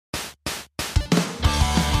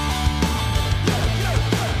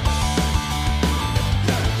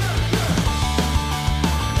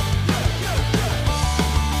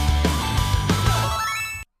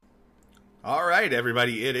right,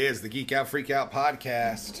 everybody. It is the Geek Out Freak Out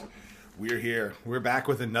podcast. We're here. We're back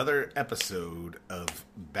with another episode of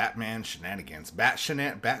Batman Shenanigans. Bat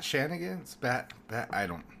Shenanigans? I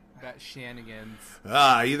don't... Bat Shenanigans.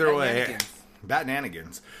 Either way.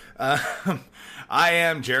 Batnanigans. I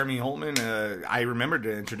am Jeremy Holtman. I remembered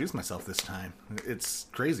to introduce myself this time. It's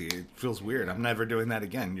crazy. It feels weird. I'm never doing that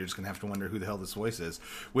again. You're just going to have to wonder who the hell this voice is.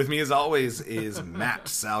 With me, as always, is Matt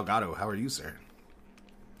Salgado. How are you, sir?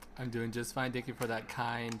 I'm doing just fine. Thank you for that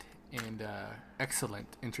kind and excellent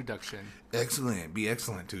introduction. Excellent. Be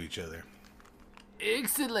excellent to each other.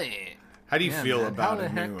 Excellent. How do you feel about a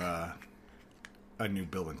new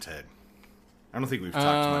Bill and Ted? I don't think we've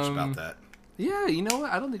talked much about that. Yeah, you know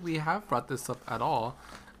what? I don't think we have brought this up at all.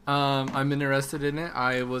 I'm interested in it.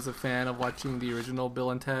 I was a fan of watching the original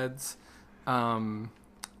Bill and Ted's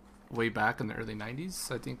way back in the early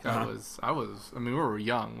 90s. I think I mean, we were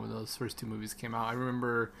young when those first two movies came out. I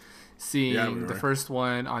remember seeing the first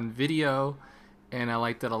one on video, and I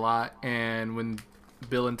liked it a lot. And when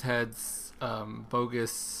Bill and Ted's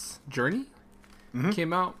Bogus Journey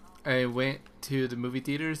came out, I went to the movie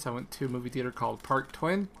theaters. I went to a movie theater called Park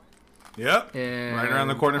Twin. Yep, and right around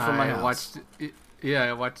the corner from my house.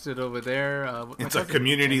 I watched it over there. It's a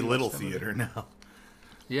community little theater now.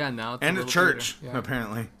 Yeah, now it's and a church,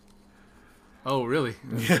 apparently. Oh, really?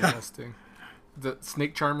 That's interesting. The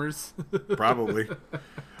snake charmers? Probably.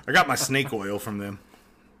 I got my snake oil from them.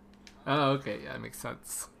 Oh, okay. Yeah, that makes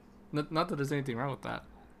sense. Not that there's anything wrong with that.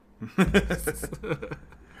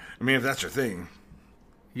 I mean, if that's your thing.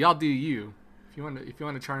 Y'all do you. If you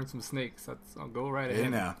want to charm some snakes, I'll go right ahead.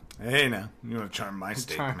 Hey now. You want to charm my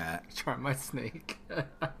snake, Matt? Charm my snake.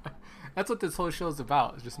 That's what this whole show is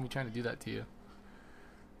about. It's just me trying to do that to you.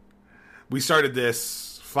 We started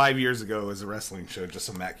this 5 years ago as a wrestling show just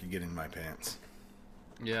so Matt could get in my pants.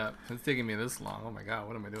 Yeah, it's taking me this long. Oh my god,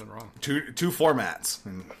 what am I doing wrong? Two formats,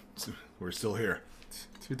 and we're still here.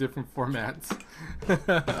 Two different formats.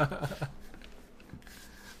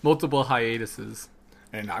 Multiple hiatuses.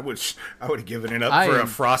 And I would have given it up for a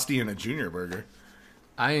Frosty and a Junior Burger.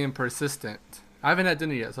 I am persistent. I haven't had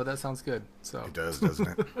dinner yet, so that sounds good. So it does,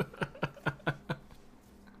 doesn't it?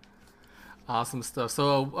 Awesome stuff.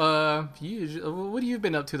 So, what have you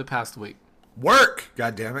been up to the past week? Work.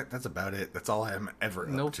 God damn it, that's about it. That's all I am ever up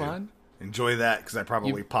to. No fun. Enjoy that, because I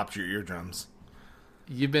probably popped your eardrums.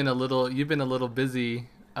 You've been a little busy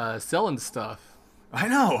selling stuff. I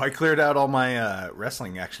know. I cleared out all my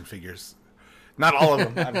wrestling action figures. Not all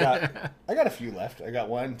of them. I got a few left. I got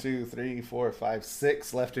 1, 2, 3, 4, 5,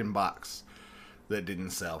 6 left in box that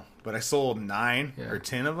didn't sell. But I sold 9 or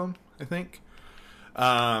 10 of them, I think.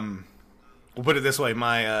 We'll put it this way: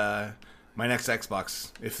 my next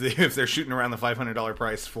Xbox, if they're shooting around the $500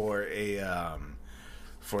 price for a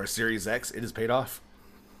Series X, it is paid off.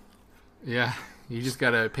 Yeah, you just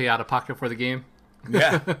gotta pay out of pocket for the game.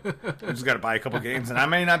 Yeah, I just gotta buy a couple games, and I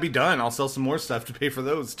may not be done. I'll sell some more stuff to pay for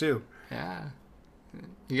those too. Yeah.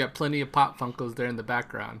 You got plenty of Pop Funkos there in the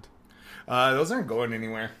background. Those aren't going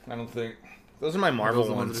anywhere, I don't think. Those are my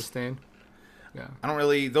Marvel ones. That are staying? Yeah. I don't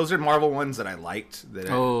really... Those are Marvel ones that I liked, that I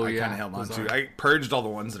kind of held on to. I purged all the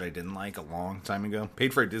ones that I didn't like a long time ago.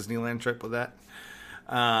 Paid for a Disneyland trip with that.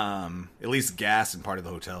 At least gas and part of the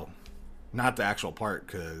hotel. Not the actual part,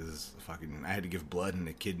 because I had to give blood and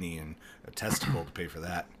a kidney and a testicle to pay for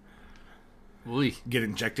that. Oy. Get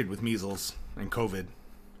injected with measles and COVID.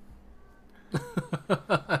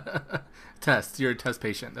 Test. You're a test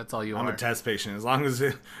patient. That's all you are. I'm a test patient. As long as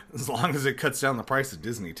it cuts down the price of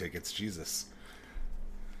Disney tickets, Jesus.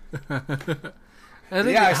 I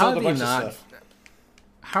sold a bunch of stuff.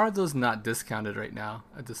 How are those not discounted right now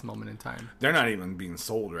at this moment in time? They're not even being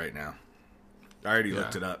sold right now. I already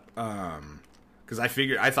looked it up. Because I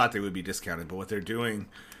thought they would be discounted, but what they're doing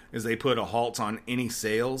is they put a halt on any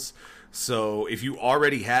sales. So if you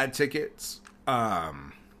already had tickets,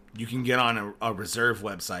 you can get on a reserve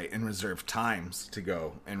website and reserve times to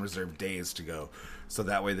go and reserve days to go. So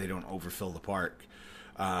that way they don't overfill the park.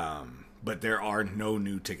 But there are no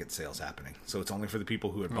new ticket sales happening. So it's only for the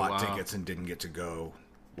people who had bought tickets and didn't get to go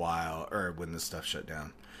when this stuff shut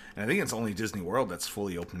down. And I think it's only Disney World that's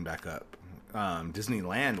fully opened back up.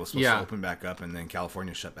 Disneyland was supposed to open back up, and then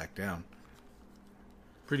California shut back down.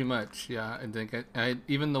 Pretty much, yeah. And then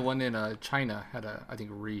even the one in China had I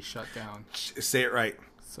think re-shut down. Say it right.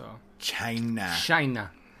 So China.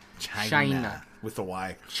 With the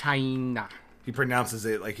Y. China. He pronounces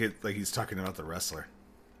it like he's talking about the wrestler.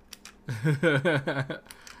 The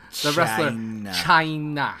wrestler.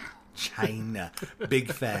 China.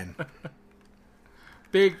 Big fan.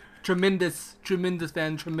 Big tremendous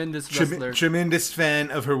fan, tremendous wrestler. Tremendous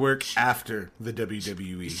fan of her work after the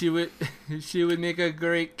WWE. She would make a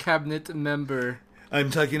great cabinet member. I'm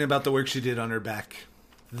talking about the work she did on her back.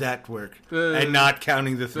 That work. And not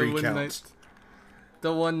counting the 3 counts.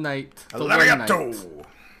 The one night. Lariato!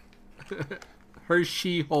 Her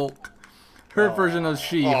She-Hulk. Her version of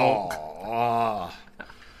She-Hulk.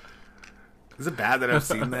 Is it bad that I've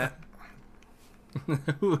seen that?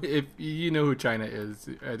 If you know who China is,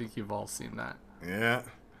 I think you've all seen that. Yeah.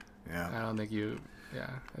 I don't think you... Yeah.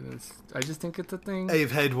 I just think it's a thing.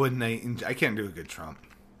 I've had one night, and I can't do a good Trump.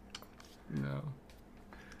 No.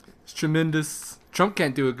 It's tremendous. Trump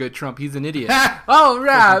can't do a good Trump. He's an idiot. All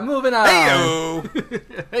right, moving on. Hey-yo!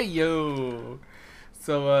 Hey-yo!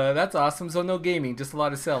 So that's awesome. So no gaming, just a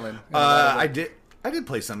lot of selling. I did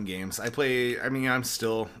play some games. I'm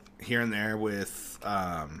still here and there with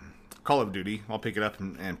Call of Duty. I'll pick it up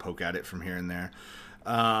and poke at it from here and there.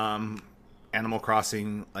 Animal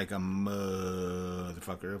Crossing, like a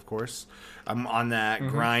motherfucker, of course. I'm on that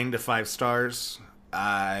grind to 5 stars.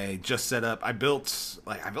 I just set up. I built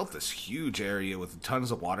this huge area with tons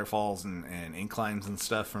of waterfalls and inclines and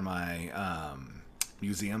stuff for my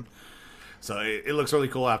museum. So it looks really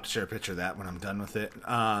cool. I'll have to share a picture of that when I'm done with it.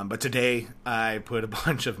 But today I put a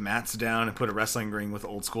bunch of mats down and put a wrestling ring with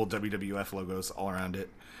old school WWF logos all around it.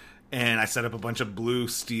 And I set up a bunch of blue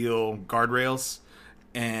steel guardrails.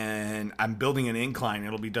 And I'm building an incline.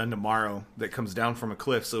 It'll be done tomorrow that comes down from a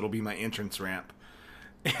cliff, so it'll be my entrance ramp.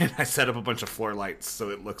 And I set up a bunch of floor lights so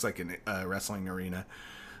it looks like a wrestling arena.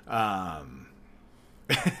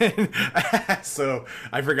 So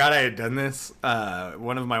I forgot I had done this.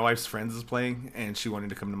 One of my wife's friends is playing, and she wanted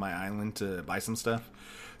to come to my island to buy some stuff.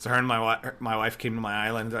 So her and my wife came to my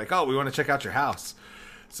island. They're like, "Oh, we want to check out your house."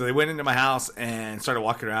 So they went into my house and started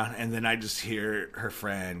walking around, and then I just hear her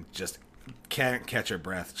friend just can't catch her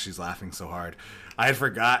breath. She's laughing so hard. I had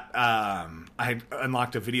forgot I had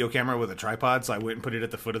unlocked a video camera with a tripod, so I went and put it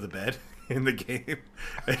at the foot of the bed in the game.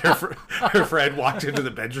 And her friend walked into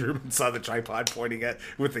the bedroom and saw the tripod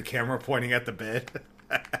with the camera pointing at the bed.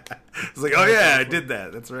 I was like, "Oh yeah, I did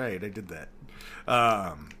that. That's right, I did that."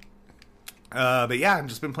 But yeah, I've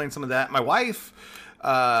just been playing some of that. My wife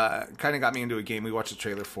kind of got me into a game. We watched a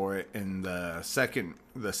trailer for it, and the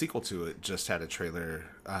sequel to it just had a trailer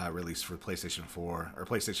released for PlayStation 4 or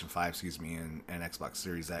PlayStation 5, excuse me, and Xbox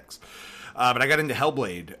Series X. But I got into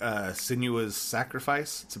Hellblade, Sinua's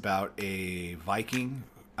Sacrifice. It's about a Viking.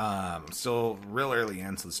 Still real early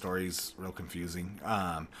in, so the story's real confusing.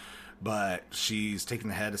 But she's taking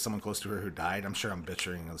the head of someone close to her who died. I'm sure I'm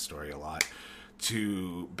butchering the story a lot.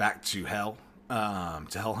 Back to hell,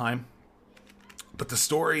 to Helheim. But the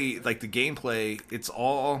story, like the gameplay, it's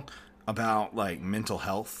all about like mental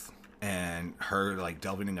health and her like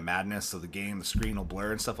delving into madness. So the screen will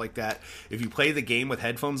blur and stuff like that. If you play the game with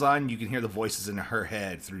headphones on, you can hear the voices in her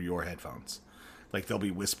head through your headphones. Like they'll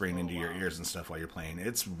be whispering into your ears and stuff while you're playing.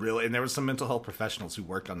 It's really, and there was some mental health professionals who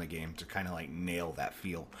worked on the game to kind of like nail that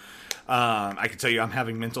feel. I can tell you I'm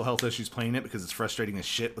having mental health issues playing it because it's frustrating as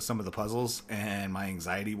shit with some of the puzzles, and my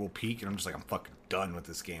anxiety will peak, and I'm just like, I'm fucking done with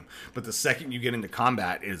this game. But the second you get into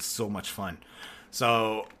combat, it's so much fun.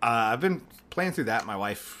 So I've been playing through that. My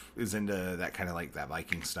wife is into that kind of like that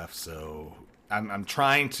Viking stuff, so I'm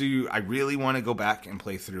trying to. I really want to go back and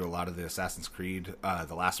play through a lot of the Assassin's Creed,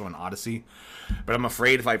 the last one, Odyssey. But I'm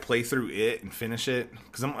afraid if I play through it and finish it,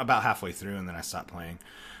 because I'm about halfway through and then I stop playing.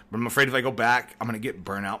 But I'm afraid if I go back, I'm going to get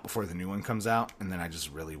burnt out before the new one comes out, and then I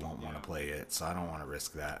just really won't want to play it. So I don't want to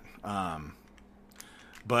risk that.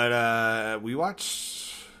 But we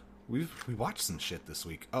watched some shit this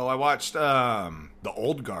week. Oh, I watched The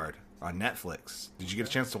Old Guard on Netflix. Did you get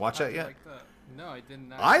a chance to watch that yet? No, I did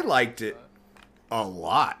not. I liked it a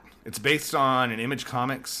lot. It's based on an Image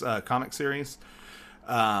Comics comic series.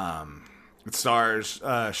 It stars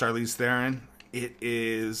Charlize Theron. It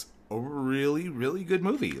is a really, really good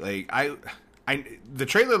movie. Like the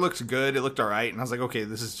trailer looked good. It looked all right, and I was like, okay,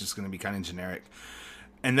 this is just going to be kind of generic.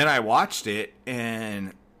 And then I watched it,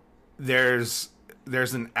 and there's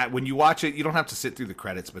when you watch it, you don't have to sit through the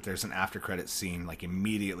credits, but there's an after credits scene like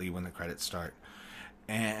immediately when the credits start,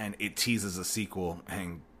 and it teases a sequel.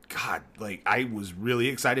 And God, like I was really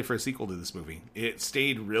excited for a sequel to this movie. It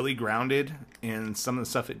stayed really grounded in some of the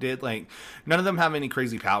stuff it did. Like none of them have any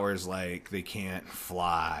crazy powers, like they can't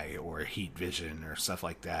fly or heat vision or stuff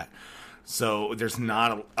like that. So there's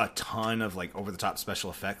not a ton of like over the top special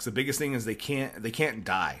effects. The biggest thing is they can't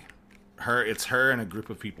die. It's her and a group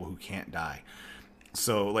of people who can't die.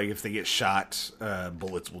 So like if they get shot,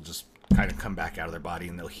 bullets will just kind of come back out of their body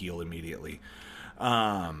and they'll heal immediately.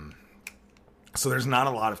 So there's not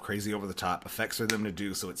a lot of crazy over the top effects for them to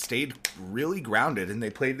do. So it stayed really grounded, and they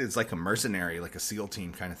played as like a mercenary, like a SEAL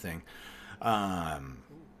team kind of thing.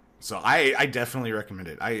 So I definitely recommend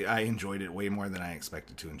it. I enjoyed it way more than I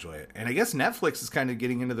expected to enjoy it. And I guess Netflix is kind of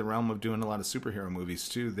getting into the realm of doing a lot of superhero movies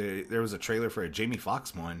too. There was a trailer for a Jamie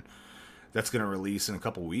Foxx one that's going to release in a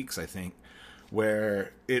couple weeks, I think,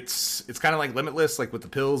 where it's kind of like Limitless, like with the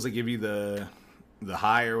pills that give you the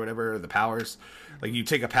high or whatever, the powers. Like you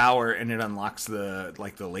take a power and it unlocks the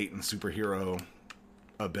latent superhero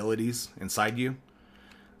abilities inside you.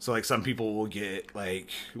 So like some people will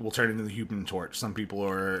will turn into the Human Torch. Some people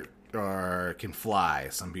can fly.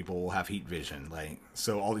 Some people will have heat vision. Like,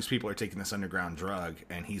 so all these people are taking this underground drug,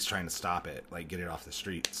 and he's trying to stop it, like get it off the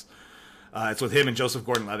streets. It's with him and Joseph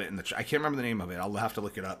Gordon-Levitt, and I can't remember the name of it. I'll have to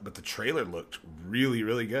look it up. But the trailer looked really,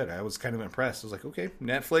 really good. I was kind of impressed. I was like, okay, I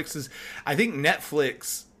think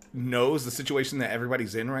Netflix knows the situation that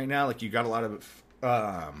everybody's in right now. Like, you got a lot of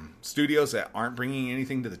studios that aren't bringing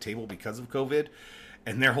anything to the table because of COVID,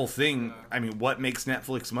 and their whole thing. I mean, what makes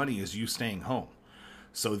Netflix money is you staying home.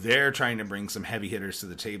 So they're trying to bring some heavy hitters to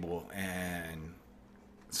the table and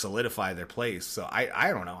solidify their place. So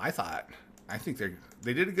I don't know. I think they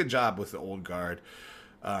did a good job with the old guard.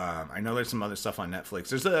 I know there's some other stuff on Netflix.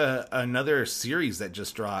 There's another series that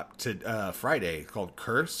just dropped to Friday called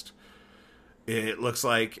Cursed. It looks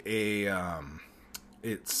like it's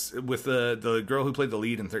with the girl who played the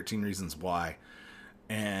lead in 13 Reasons Why.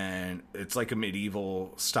 And it's like a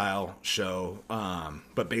medieval style show,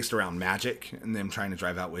 but based around magic and them trying to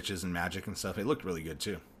drive out witches and magic and stuff. It looked really good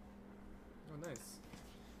too. Oh, nice.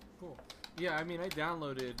 Cool. Yeah, I mean, I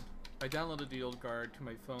downloaded the old guard to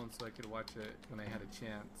my phone so I could watch it when I had a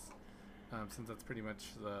chance. Since that's pretty much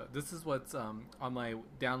this is what's on my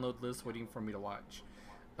download list waiting for me to watch.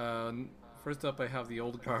 First up, I have the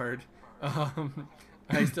old guard.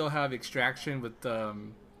 I still have Extraction with Thor.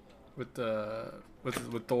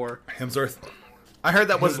 Hemsworth. I heard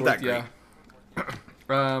that wasn't that great. Yeah.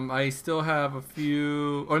 I still have a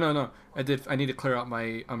few. Oh no, I need to clear out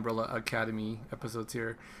my Umbrella Academy episodes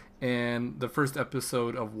here, and the first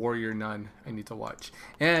episode of Warrior Nun I need to watch,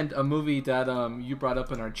 and a movie that you brought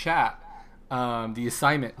up in our chat, The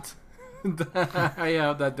Assignment. I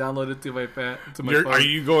have that downloaded to my phone. Are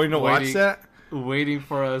you going to watch that? Waiting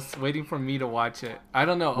for me to watch it. I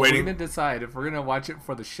don't know. We're gonna decide if we're gonna watch it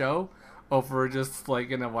for the show, or if we're just like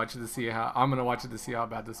gonna watch it to see how. I'm gonna watch it to see how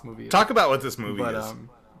bad this movie is. Talk about what this movie is.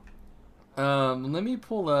 Let me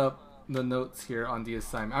pull up the notes here on The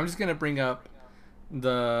Assignment. I'm just gonna bring up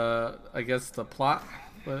the plot.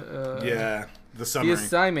 The summary. The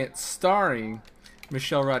Assignment, starring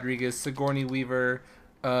Michelle Rodriguez, Sigourney Weaver,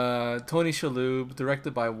 Tony Shalhoub,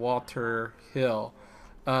 directed by Walter Hill.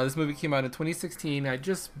 This movie came out in 2016. I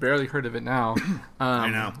just barely heard of it now. I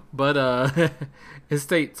know. But it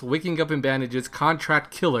states, waking up in bandages,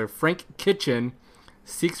 contract killer Frank Kitchen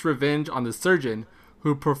seeks revenge on the surgeon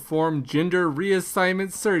who performed gender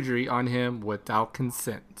reassignment surgery on him without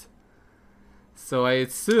consent. So I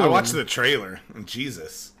assume... I watched the trailer.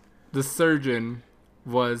 Jesus. The surgeon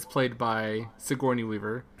was played by Sigourney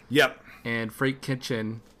Weaver. Yep. And Frank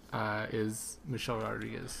Kitchen is Michelle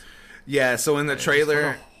Rodriguez. Yeah, so in the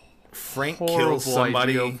trailer, Frank kills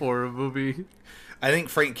somebody. For a movie. I think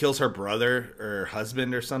Frank kills her brother or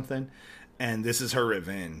husband or something, and this is her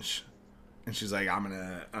revenge. And she's like, I'm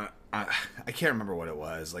gonna... I can't remember what it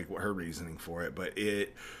was, like her reasoning for it, but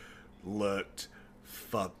it looked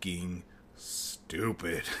fucking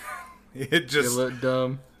stupid. It looked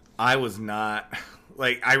dumb. I was not...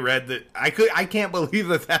 Like, I read that... I can't believe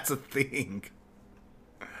that that's a thing.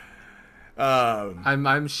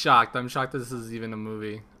 I'm shocked. I'm shocked that this is even a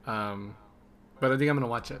movie. But I think I'm gonna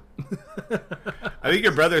watch it. I think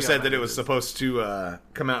your brother said that it was supposed to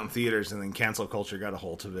come out in theaters, and then cancel culture got a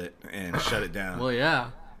hold of it and shut it down. Well, yeah.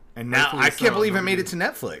 And now I can't believe it made it to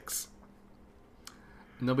Netflix.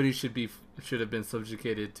 Nobody should have been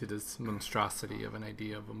subjugated to this monstrosity of an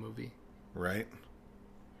idea of a movie. Right.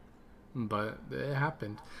 But it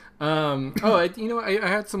happened. I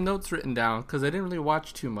had some notes written down because I didn't really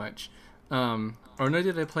watch too much. Or nor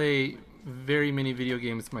did I play very many video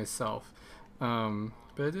games myself. But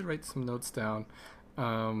I did write some notes down.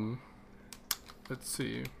 Let's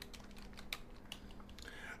see.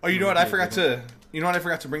 Oh, you know what I forgot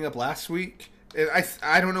to bring up last week?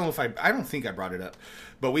 I don't know if I don't think I brought it up,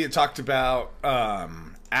 but we had talked about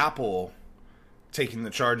Apple taking the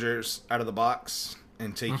chargers out of the box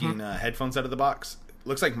and taking headphones out of the box.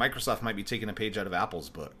 Looks like Microsoft might be taking a page out of Apple's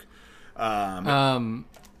book.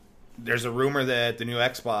 There's a rumor that the new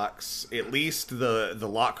Xbox, at least the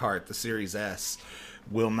Lockhart, the Series S,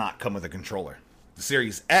 will not come with a controller. The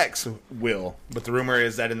Series X will, but the rumor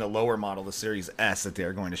is that in the lower model, the Series S, that they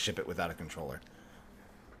are going to ship it without a controller.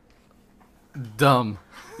 Dumb.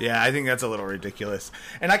 Yeah, I think that's a little ridiculous.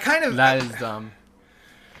 And I kind of... That is dumb.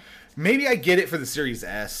 Maybe I get it for the Series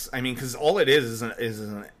S. I mean, because all it is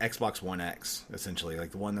an Xbox One X, essentially.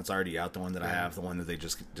 Like the one that's already out, the one that I have, the one that they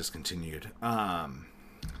just discontinued.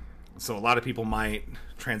 So a lot of people might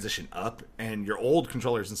transition up, and your old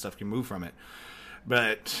controllers and stuff can move from it.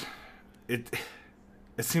 But it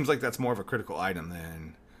seems like that's more of a critical item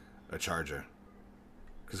than a charger.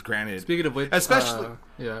 Because granted, speaking of which,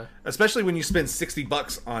 especially when you spend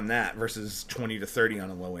 $60 on that versus $20 to $30 on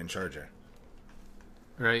a low end charger.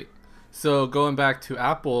 Right. So going back to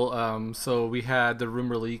Apple, so we had the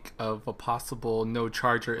rumor leak of a possible no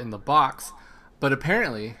charger in the box, but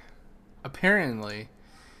apparently,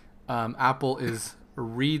 Apple is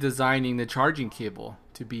redesigning the charging cable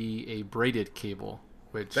to be a braided cable,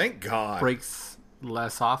 which thank God breaks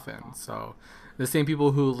less often. So the same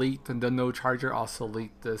people who leaked the no charger also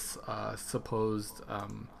leaked this supposed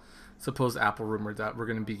Apple rumor that we're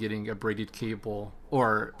going to be getting a braided cable,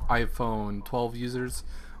 or iPhone 12 users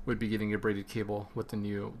would be getting a braided cable with their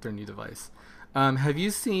new device. Have you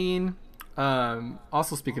seen?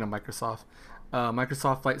 Also speaking of Microsoft,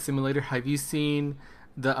 Microsoft Flight Simulator. Have you seen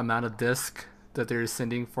the amount of disk that they're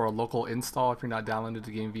sending for a local install if you're not downloading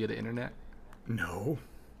the game via the internet? No.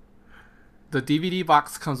 The DVD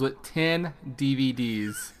box comes with 10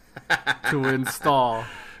 DVDs to install.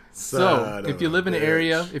 So if you live in an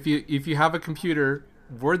area, if you have a computer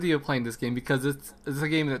worthy of playing this game, because it's a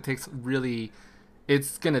game that takes really,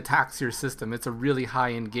 it's going to tax your system. It's a really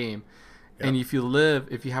high end game. Yep. And if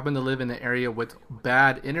you happen to live in an area with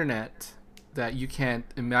bad internet that you can't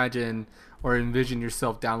imagine or envision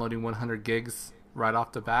yourself downloading 100 gigs right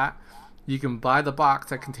off the bat, you can buy the box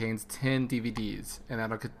that contains 10 DVDs, and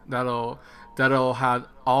that'll have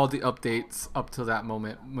all the updates up to that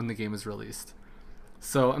moment when the game is released.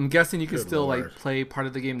 So I'm guessing you can still like play part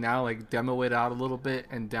of the game now, like demo it out a little bit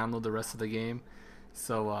and download the rest of the game.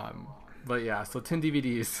 So but yeah, so 10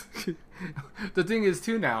 DVDs. The thing is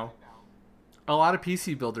too now, a lot of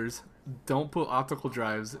PC builders don't put optical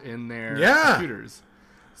drives in their computers.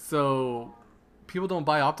 So people don't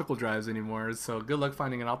buy optical drives anymore. So good luck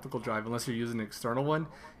finding an optical drive unless you're using an external one.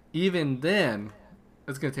 Even then,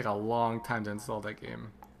 it's going to take a long time to install that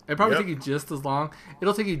game. It'll probably take you just as long.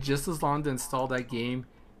 It'll take you just as long to install that game,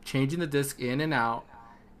 changing the disc in and out,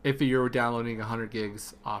 if you're downloading 100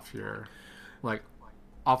 gigs off your, like,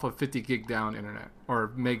 off of 50 gig down internet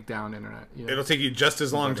or meg down internet. You know? It'll take you just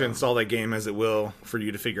as long to install that game as it will for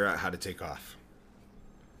you to figure out how to take off.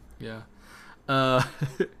 Yeah.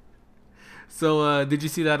 So did you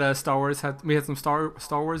see that Star Wars we had some Star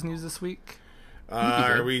Wars news this week?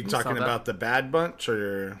 Are we talking about the Bad Bunch,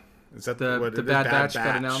 or is that the Bad Batch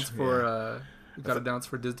got announced for announced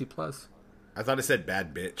for Disney Plus? I thought it said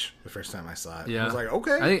Bad Bitch the first time I saw it. Yeah. I was like,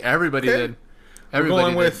 okay. I think everybody did.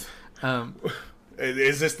 Everybody did.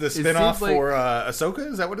 Is this the spinoff for Ahsoka?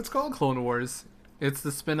 Is that what it's called? Clone Wars. It's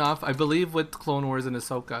the spinoff, I believe, with Clone Wars and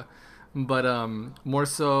Ahsoka, but more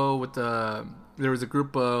so with there was a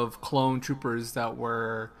group of clone troopers that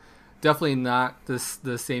were definitely not the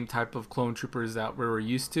same type of clone troopers that we were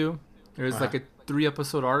used to. There's like a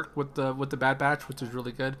 3-episode arc with the Bad Batch, which is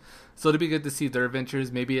really good. So it'd be good to see their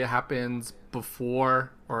adventures. Maybe it happens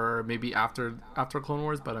before or maybe after Clone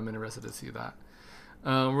Wars, but I'm interested to see that.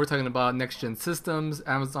 We're talking about next-gen systems.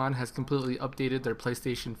 Amazon has completely updated their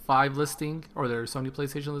PlayStation 5 listing, or their Sony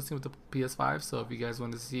PlayStation listing with the PS5. So if you guys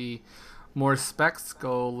want to see more specs,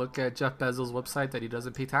 go look at Jeff Bezos' website that he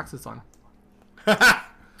doesn't pay taxes on.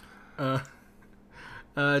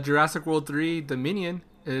 Jurassic World 3 Dominion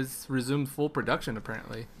is resumed full production,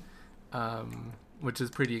 apparently, which is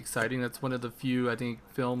pretty exciting. That's one of the few, I think,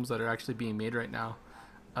 films that are actually being made right now.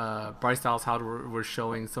 Bryce Dallas Howard was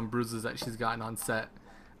showing some bruises that she's gotten on set.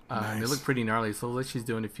 Nice. They look pretty gnarly, so it looks like she's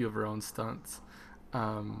doing a few of her own stunts.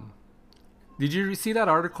 Did you see that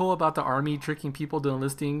article about the Army tricking people to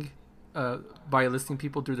enlisting by enlisting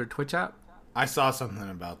people through their Twitch app? I saw something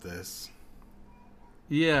about this.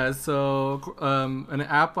 Yeah, so an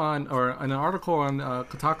article on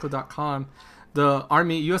Kotaku.com, the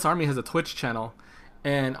U.S. Army has a Twitch channel,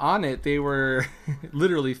 and on it they were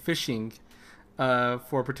literally fishing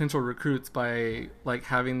for potential recruits by like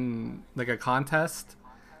having like a contest.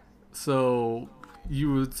 So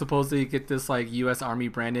you would supposedly get this like U.S. Army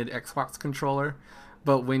branded Xbox controller,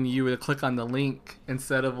 but when you would click on the link,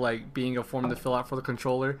 instead of like being a form to fill out for the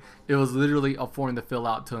controller, it was literally a form to fill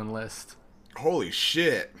out to enlist. Holy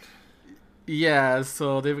shit. Yeah,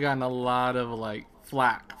 so they've gotten a lot of like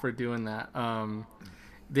flack for doing that.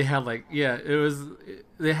 they had like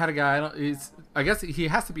they had a guy. I guess he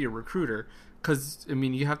has to be a recruiter because I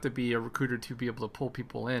mean you have to be a recruiter to be able to pull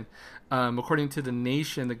people in. According to The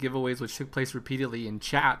Nation, the giveaways, which took place repeatedly in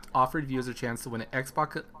chat, offered viewers a chance to win an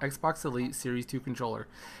Xbox Elite Series 2 controller.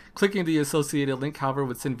 Clicking the associated link, however,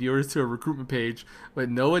 would send viewers to a recruitment page with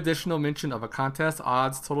no additional mention of a contest,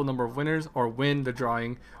 odds, total number of winners, or when the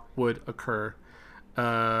drawing would occur.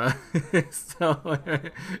 So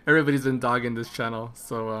everybody's been dogging this channel.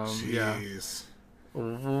 So Jeez.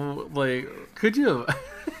 Like, could you?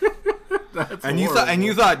 That's and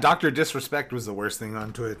you thought Dr. Disrespect was the worst thing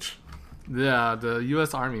on Twitch. Yeah, the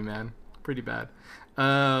U.S. Army, man, pretty bad.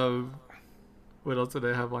 What else did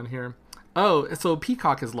I have on here? Oh, so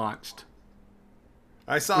Peacock is launched.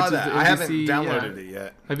 I saw that. I haven't downloaded it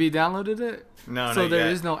yet. Have you downloaded it? No, so not there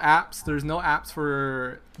yet. is no apps. There's no apps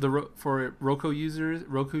for for Roku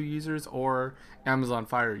users or Amazon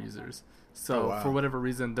Fire users. So for whatever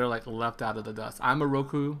reason, they're like left out of the dust. I'm a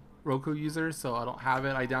Roku user, so I don't have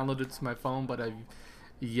it. I downloaded it to my phone, but I've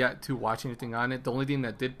yet to watch anything on it. The only thing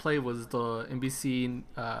that did play was the NBC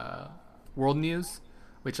World News,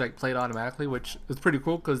 which like played automatically, which is pretty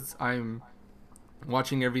cool because I'm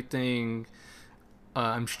watching everything.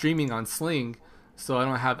 I'm streaming on Sling, so I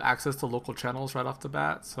don't have access to local channels right off the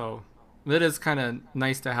bat. So it is kind of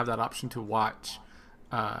nice to have that option to watch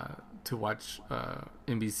NBC.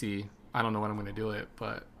 I don't know when I'm going to do it,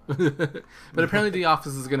 but but apparently The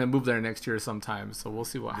Office is going to move there next year sometime. So we'll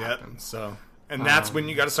see what happens. So and that's when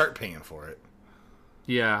you got to start paying for it.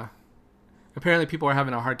 Yeah. Apparently people are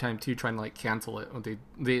having a hard time too trying to like cancel it.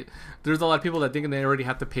 There's a lot of people that think they already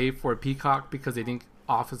have to pay for Peacock because they think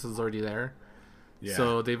Office is already there. Yeah.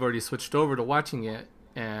 So they've already switched over to watching it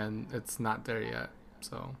and it's not there yet.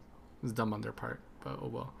 So it's dumb on their part, but oh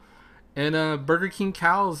well. And Burger King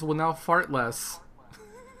cows will now fart less.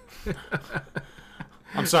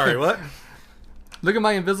 I'm sorry, what? Look at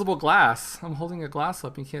my invisible glass. I'm holding a glass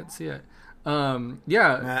up. You can't see it.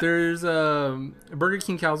 There's Burger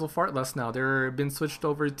King cows will fart less now. They're been switched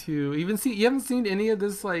over to you haven't seen any of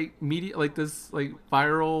this like media, like this like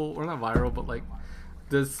viral or not viral, but like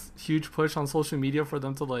this huge push on social media for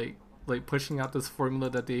them to like pushing out this formula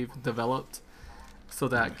that they've developed so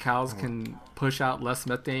that cows can push out less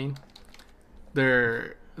methane.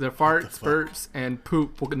 Their farts, burps, and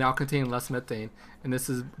poop will now contain less methane, and this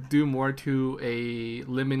is due more to a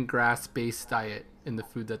lemongrass-based diet in the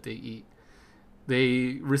food that they eat.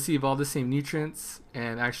 They receive all the same nutrients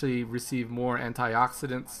and actually receive more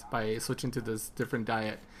antioxidants by switching to this different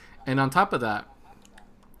diet. And on top of that,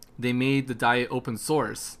 they made the diet open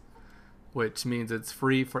source, which means it's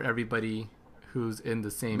free for everybody who's in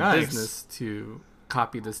the same business to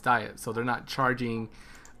copy this diet. So they're not charging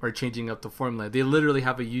or changing up the formula. They literally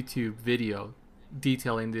have a YouTube video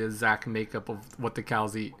detailing the exact makeup of what the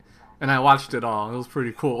cows eat. And I watched it all. It was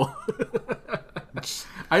pretty cool.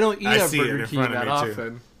 I don't eat at Burger King that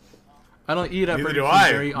often. I don't eat at Burger King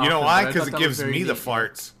very often. You know why? Because it gives me the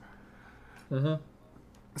farts. Mm-hmm.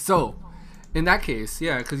 So, in that case,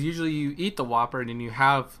 yeah, because usually you eat the Whopper and then you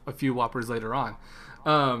have a few Whoppers later on.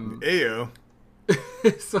 Ew.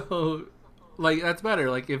 So, like, that's better.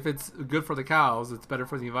 Like, if it's good for the cows, it's better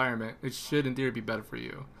for the environment. It should, in theory, be better for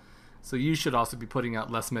you. So you should also be putting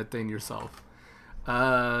out less methane yourself.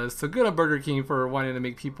 So good on Burger King for wanting to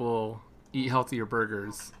make people eat healthier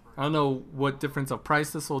burgers. I don't know what difference of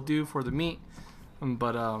price this will do for the meat,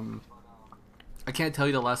 but I can't tell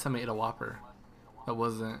you the last time I ate a Whopper that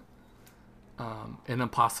wasn't an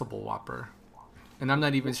Impossible Whopper. And I'm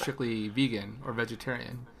not even strictly vegan or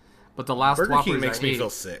vegetarian. But the last Burger Whoppers King makes I me ate, feel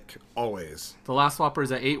sick always. The last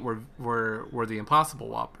Whoppers I ate were the Impossible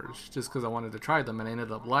Whoppers, just because I wanted to try them and I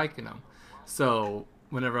ended up liking them. So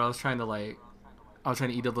whenever I was trying to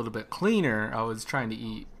eat a little bit cleaner, I was trying to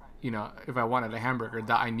eat, if I wanted a hamburger,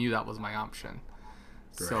 that I knew that was my option.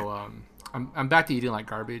 Right. So I'm back to eating like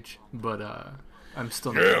garbage, but I'm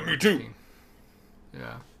still not. Me too.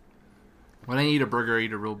 Yeah. When I eat a burger, I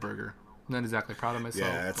eat a real burger. I'm not exactly proud of myself.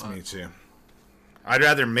 Yeah, that's me too. I'd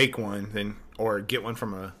rather make one or get one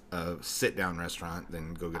from a sit-down restaurant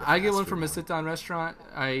than go get a fast food. I get one from a sit-down restaurant.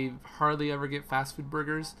 I hardly ever get fast food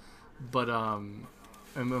burgers, but and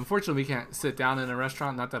unfortunately we can't sit down in a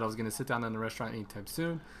restaurant. Not that I was going to sit down in a restaurant anytime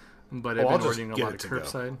soon, but I've been ordering a lot of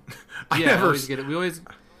curbside. Yeah, I always get it. We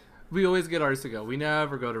always get ours to go. We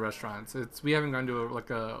never go to restaurants. We haven't gone to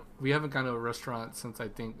a restaurant since I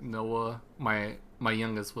think Noah, my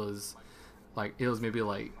youngest, was like, it was maybe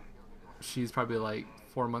like, she's probably like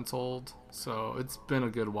 4 months old, so it's been a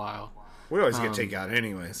good while. We always get takeout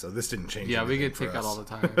anyway, so this didn't change. Yeah, we get takeout all the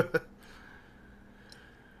time.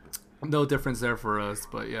 No difference there for us,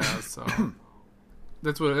 but yeah. So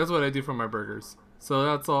That's what I do for my burgers. So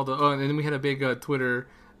that's all the. Oh, and then we had a big Twitter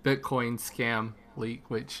Bitcoin scam leak,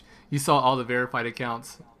 which you saw all the verified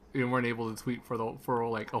accounts and weren't able to tweet for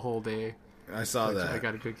like a whole day. I saw that. I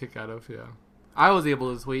got a good kick out of. Yeah, I was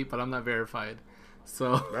able to tweet, but I'm not verified.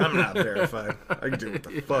 So I'm not verified. I can do what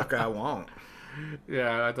the fuck I want.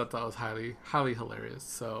 Yeah, I thought that was highly hilarious.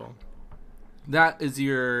 So that is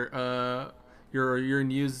your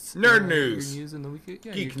news. Nerd news. Your news in the week.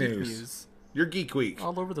 Yeah, geek news. Your geek week.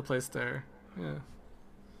 All over the place there. Yeah.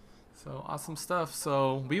 So awesome stuff.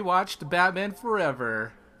 So we watched Batman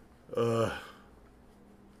Forever.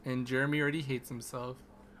 And Jeremy already hates himself.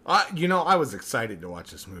 I was excited to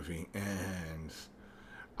watch this movie, and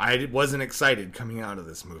I wasn't excited coming out of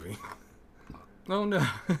this movie. Oh no.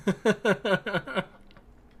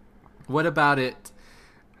 What about it?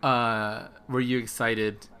 Were you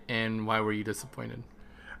excited, and why were you disappointed?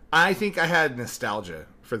 I think I had nostalgia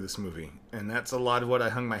for this movie, and that's a lot of what I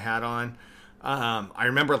hung my hat on. I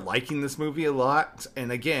remember liking this movie a lot,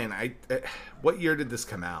 and again, what year did this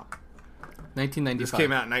come out? 1995. This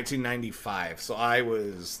came out in 1995, so I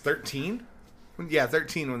was 13. Yeah,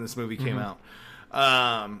 13 when this movie came out.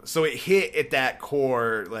 So it hit at that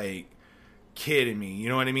core, like, kid in me, you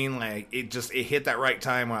know what I mean? Like, it hit that right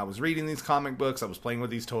time when I was reading these comic books, I was playing with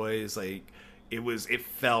these toys, like, it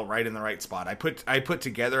fell right in the right spot. I put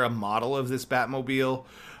together a model of this Batmobile,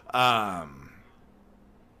 and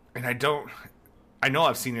I know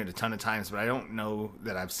I've seen it a ton of times, but I don't know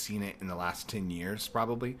that I've seen it in the last 10 years,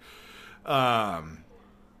 probably. But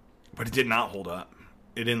it did not hold up.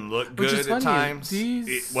 It didn't look good at times.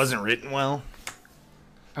 It wasn't written well.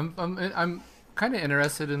 I'm kind of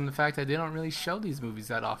interested in the fact that they don't really show these movies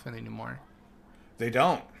that often anymore. They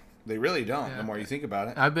don't. They really don't. Yeah. The more you think about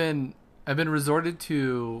it. I've been resorted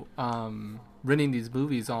to renting these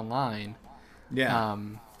movies online. Yeah.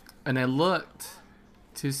 And I looked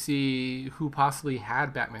to see who possibly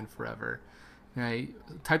had Batman Forever. And I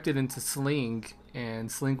typed it into Sling, and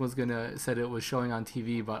Sling said it was showing on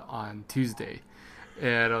TV, but on Tuesday.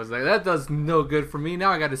 And I was like, that does no good for me.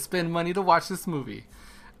 Now I got to spend money to watch this movie.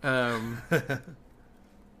 But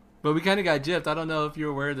we kind of got gypped. I don't know if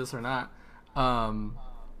you're aware of this or not.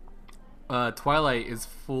 Twilight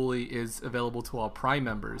is available to all Prime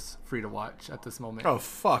members, free to watch at this moment. Oh,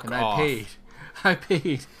 fuck and off. I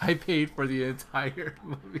paid for the entire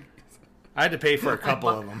movie. I had to pay for a couple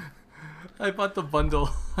of them. I bought the bundle.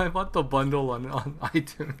 on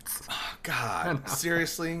iTunes. Oh, God,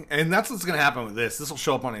 seriously? And that's what's going to happen with this. This will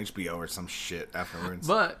show up on HBO or some shit afterwards.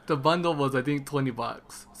 But the bundle was, I think, $20.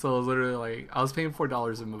 So it was literally like, I was paying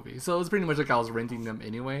 $4 a movie. So it was pretty much like I was renting them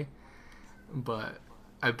anyway. But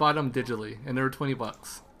I bought them digitally, and they were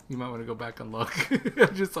 $20. You might want to go back and look. I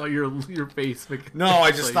just saw your face. No,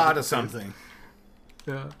 I just thought of something.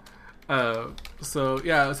 Yeah. So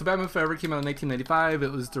Batman Forever came out in 1995.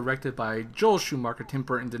 It was directed by Joel Schumacher. Tim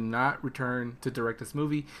Burton did not return to direct this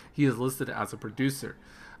movie. He is listed as a producer.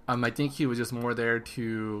 I think he was just more there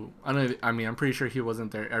to. I'm pretty sure he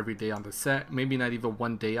wasn't there every day on the set. Maybe not even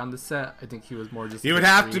one day on the set. I think he was more just. He would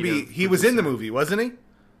have to be. He was in the movie, wasn't he?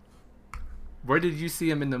 Where did you see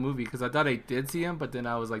him in the movie? Because I thought I did see him, but then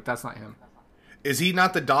I was like, that's not him. Is he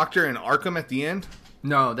not the doctor in Arkham at the end?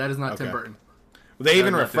 No, that is not Tim Burton. They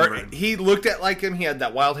even referred. He looked like him. He had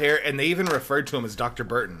that wild hair, and they even referred to him as Dr.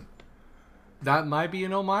 Burton. That might be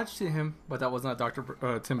an homage to him, but that was not Tim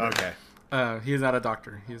Burton. Okay. He is not a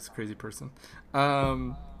doctor. He's a crazy person. It's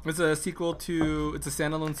a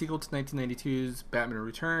standalone sequel to 1992's Batman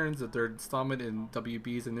Returns, the third installment in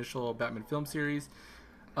WB's initial Batman film series.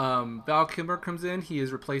 Val Kilmer comes in. He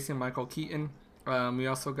is replacing Michael Keaton. We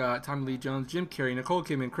also got Tommy Lee Jones, Jim Carrey, Nicole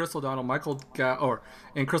Kidman, Chris O'Donnell,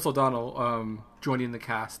 and Chris O'Donnell joining the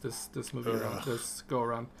cast this movie this go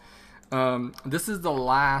around. This is the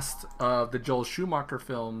last of the Joel Schumacher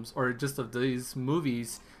films, or just of these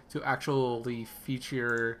movies, to actually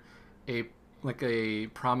feature a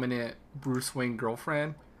prominent Bruce Wayne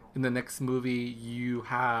girlfriend. In the next movie, you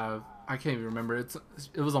have, I can't even remember. It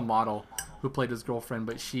was a model who played his girlfriend,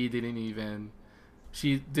 but she didn't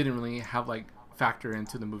really have factor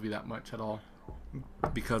into the movie that much at all,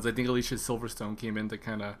 because I think Alicia Silverstone came in to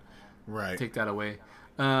kind of take that away.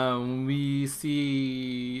 We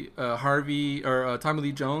see Tommy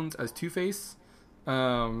Lee Jones as Two-Face,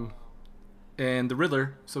 and the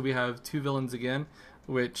Riddler. So we have two villains again,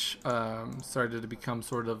 which started to become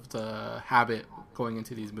sort of the habit going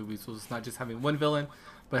into these movies. So it's not just having one villain,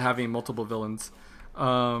 but having multiple villains.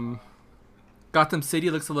 Gotham City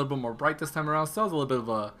looks a little bit more bright this time around. So it was a little bit of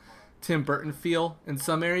a Tim Burton feel in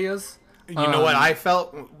some areas. You know what I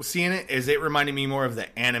felt seeing it is it reminded me more of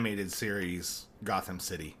the animated series Gotham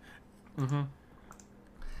City. Mm-hmm.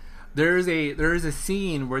 There is a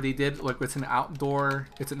scene where they did like it's an outdoor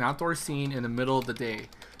scene in the middle of the day.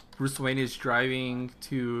 Bruce Wayne is driving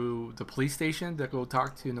to the police station to go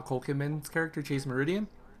talk to Nicole Kidman's character Chase Meridian.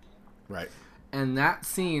 Right. And that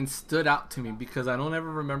scene stood out to me because I don't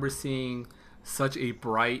ever remember seeing such a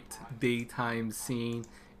bright daytime scene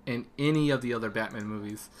in any of the other Batman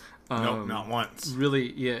movies. Nope, not once.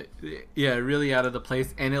 Really, really out of the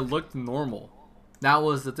place, and it looked normal. That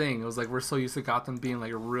was the thing. It was like we're so used to Gotham being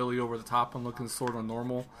like really over the top and looking sort of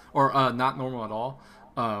normal, or not normal at all.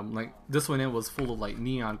 Like this one, it was full of like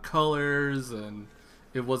neon colors, and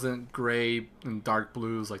it wasn't gray and dark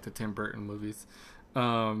blues like the Tim Burton movies.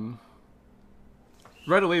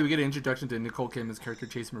 Right away, we get an introduction to Nicole Kidman's character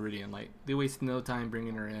Chase Meridian. Like they waste no time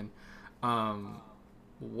bringing her in.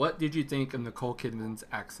 What did you think of Nicole Kidman's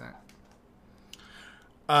accent?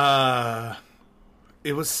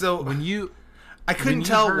 It was so I couldn't when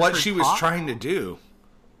tell what she was talk, trying to do.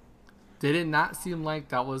 Did it not seem like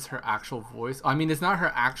that was her actual voice? I mean, it's not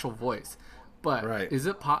her actual voice, but right. Is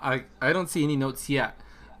it? I don't see any notes yet,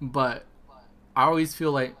 but I always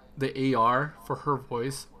feel like the AR for her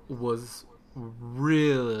voice was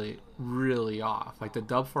really, really off. Like the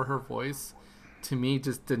dub for her voice, to me,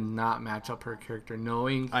 just did not match up her character.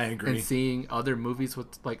 Knowing I agree. and seeing other movies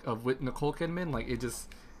with Nicole Kidman, like it just,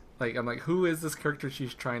 like I'm like, who is this character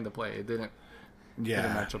she's trying to play? It didn't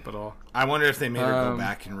match up at all. I wonder if they made her go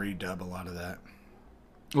back and redub a lot of that.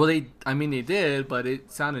 Well, they did, but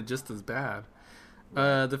it sounded just as bad.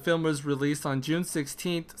 The film was released on June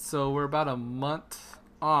 16th, so we're about a month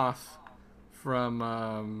off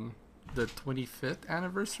from the 25th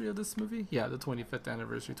anniversary of this movie. Yeah, the 25th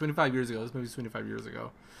anniversary. 25 years ago. This movie's 25 years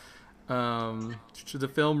ago.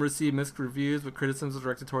 The film received mixed reviews, but criticisms were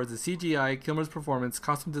directed towards the CGI, Kilmer's performance,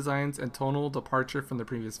 costume designs, and tonal departure from the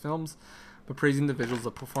previous films. But praising the visuals,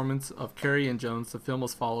 the performance of Carey and Jones, the film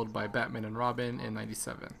was followed by Batman and Robin in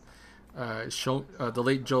 '97. The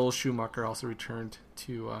late Joel Schumacher also returned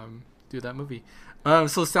to do that movie.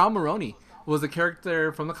 So Sal Maroni was a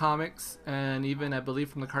character from the comics, and even I believe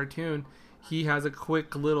from the cartoon. He has a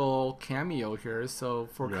quick little cameo here. So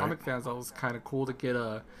for comic fans, that was kind of cool to get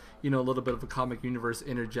a little bit of a comic universe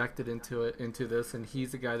interjected into this. And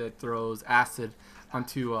he's the guy that throws acid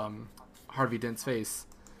onto Harvey Dent's face.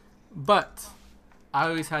 But I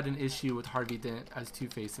always had an issue with Harvey Dent as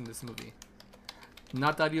Two-Face in this movie.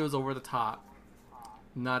 Not that he was over the top.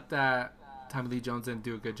 Not that Tommy Lee Jones didn't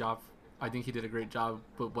do a good job. I think he did a great job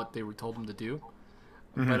with what they were told him to do.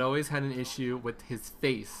 Mm-hmm. But I always had an issue with his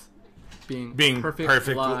face being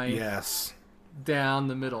perfect line down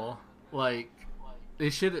the middle. Like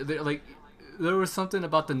there was something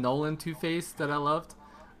about the Nolan Two-Face that I loved.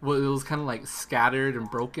 Well, it was kind of like scattered and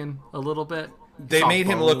broken a little bit. They made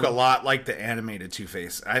him look a lot like the animated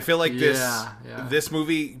Two-Face. I feel like this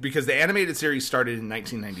movie, because the animated series started in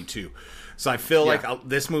 1992, so I feel like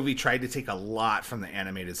this movie tried to take a lot from the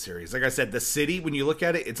animated series. Like I said, the city, when you look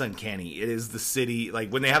at it, it's uncanny. It is the city, like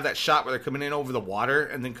when they have that shot where they're coming in over the water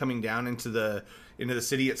and then coming down into the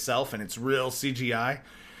city itself, and it's real CGI.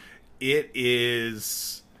 It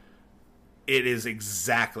is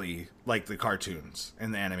exactly like the cartoons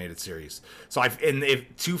and the animated series. So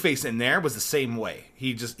if Two-Face in there was the same way.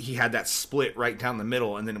 He had that split right down the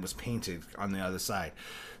middle, and then it was painted on the other side.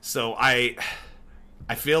 So I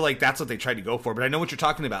feel like that's what they tried to go for. But I know what you're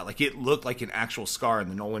talking about. Like it looked like an actual scar in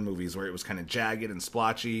the Nolan movies, where it was kind of jagged and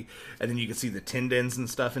splotchy, and then you could see the tendons and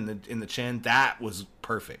stuff in the chin. That was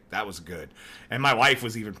perfect. That was good. And my wife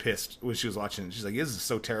was even pissed when she was watching it. She's like, "This is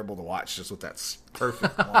so terrible to watch, just with that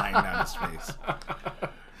perfect line down his face."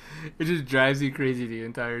 It just drives you crazy the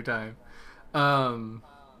entire time.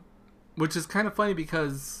 Which is kind of funny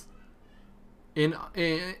because in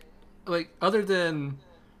other than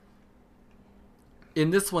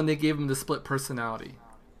in this one, they gave him the split personality.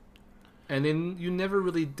 And then you never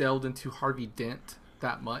really delved into Harvey Dent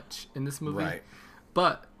that much in this movie. Right.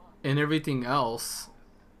 But in everything else,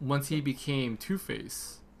 once he became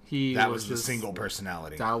Two-Face, that was just the single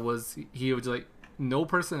personality. He was like no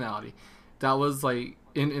personality. That was like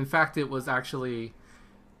in fact it was actually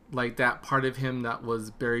like that part of him that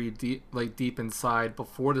was buried deep inside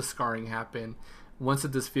before the scarring happened. Once the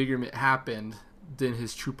disfigurement happened, then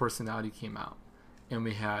his true personality came out. And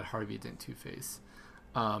we had Harvey Dent Two-Face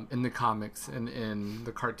in the comics and in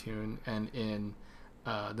the cartoon and in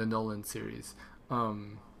the Nolan series.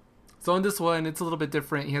 So in this one, it's a little bit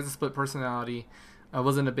different. He has a split personality. I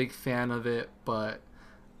wasn't a big fan of it, but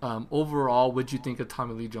overall, what'd you think of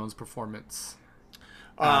Tommy Lee Jones' performance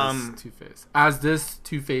as Two-Face? As this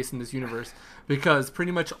Two-Face in this universe? Because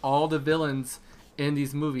pretty much all the villains in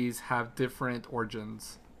these movies have different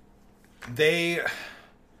origins.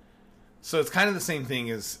 So it's kind of the same thing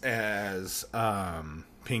as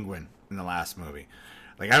Penguin in the last movie.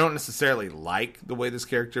 Like, I don't necessarily like the way this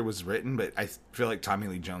character was written, but I feel like Tommy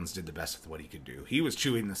Lee Jones did the best with what he could do. He was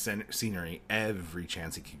chewing the scenery every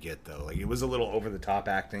chance he could get, though. Like, it was a little over the top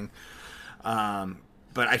acting, but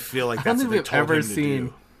I feel like that's what they told him to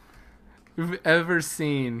do. We've ever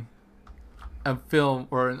seen a film,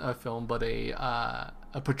 but a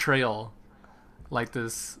portrayal like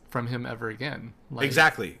this from him ever again. Like,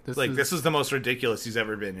 exactly. This is the most ridiculous he's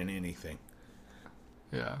ever been in anything.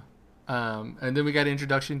 Yeah. And then we got an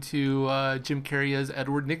introduction to Jim Carrey as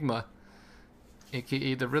Edward Nygma,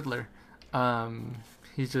 a.k.a. the Riddler.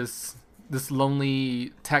 He's just this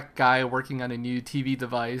lonely tech guy working on a new TV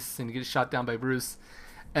device, and he gets shot down by Bruce.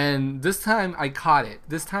 And this time I caught it.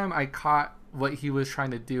 This time I caught what he was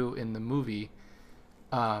trying to do in the movie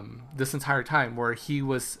this entire time, where he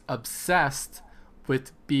was obsessed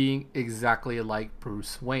with being exactly like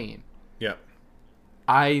Bruce Wayne. Yep.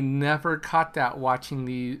 I never caught that watching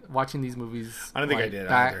these movies. I don't think I did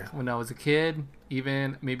back either. When I was a kid,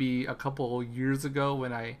 even maybe a couple years ago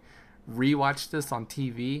when I rewatched this on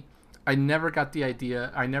TV. I never got the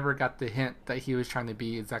idea. I never got the hint that he was trying to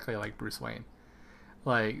be exactly like Bruce Wayne.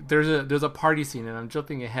 Like, there's a party scene, and I'm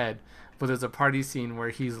jumping ahead, but there's a party scene where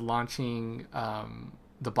he's launching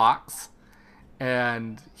the box,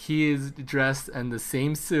 and he is dressed in the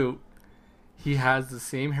same suit. He has the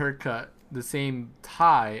same haircut, the same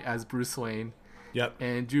tie as Bruce Wayne. Yep.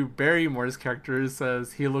 And Drew Barrymore's character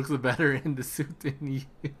says he looks better in the suit than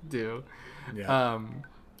you do. Yeah.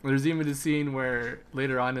 There's even a scene where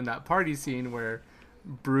later on in that party scene where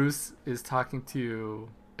Bruce is talking to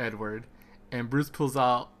Edward, and Bruce pulls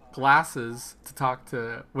out glasses to talk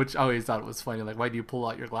to, which I always thought it was funny. Like, why do you pull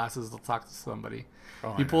out your glasses to talk to somebody?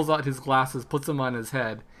 He pulls out his glasses, puts them on his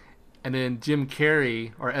head, and then Jim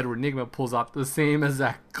Carrey or Edward Nygma pulls out the same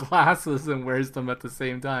exact glasses and wears them at the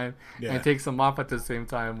same time, and takes them off at the same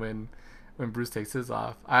time when Bruce takes his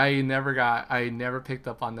off. I never picked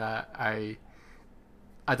up on that.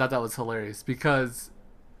 I thought that was hilarious because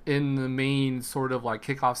in the main sort of like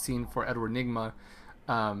kickoff scene for Edward Nygma,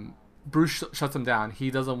 Bruce shuts him down. He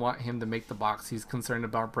doesn't want him to make the box. He's concerned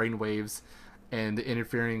about brainwaves and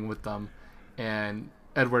interfering with them. And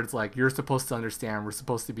Edward's like, you're supposed to understand. We're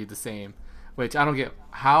supposed to be the same. Which I don't get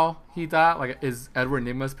how he thought. Like, is Edward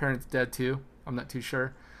Nygma's parents dead too? I'm not too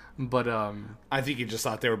sure. But I think he just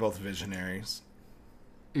thought they were both visionaries.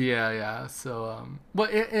 Yeah. So,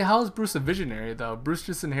 but how is Bruce a visionary though? Bruce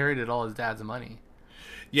just inherited all his dad's money.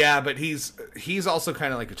 Yeah, but he's also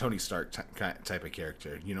kind of like a Tony Stark type of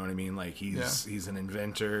character. You know what I mean? Like, he's an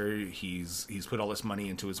inventor. He's put all this money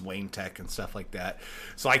into his Wayne Tech and stuff like that.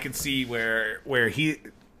 So I could see where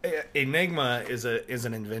Enigma is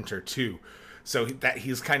an inventor too. So that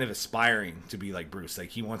he's kind of aspiring to be like Bruce.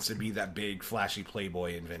 Like, he wants to be that big, flashy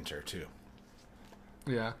playboy inventor too.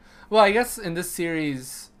 Yeah. Well, I guess in this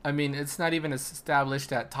series, I mean, it's not even established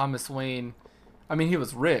that Thomas Wayne. I mean, he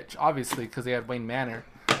was rich, obviously, because they had Wayne Manor.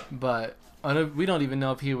 But we don't even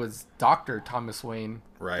know if he was Dr. Thomas Wayne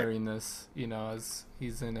during this, as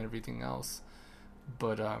he's in everything else.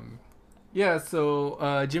 But, yeah,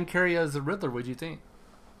 so Jim Carrey as the Riddler, what'd you think?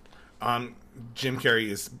 Jim Carrey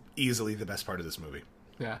is easily the best part of this movie.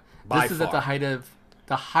 Yeah. By this is far. at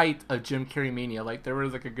the height of Jim Carrey mania. Like, there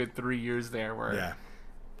was like a good 3 years there where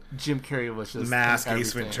Jim Carrey was just Mask,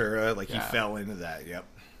 Ace Ventura, he fell into that, yep.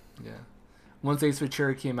 Yeah. Once Ace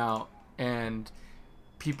Ventura came out and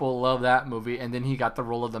people love that movie, and then he got the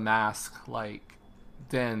role of the Mask,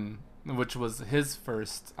 which was his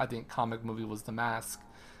first, I think, comic movie was The Mask.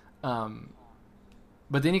 But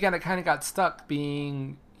then he kind of got stuck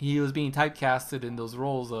he was being typecasted in those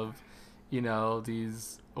roles of,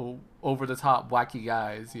 these over the top wacky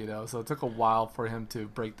guys, so it took a while for him to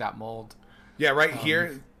break that mold. Yeah,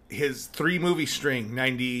 here, his 3-movie string,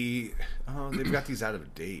 90, they've got these out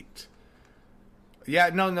of date.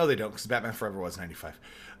 Yeah, no, they don't, because Batman Forever was 95.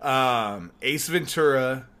 Ace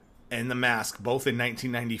Ventura and The Mask, both in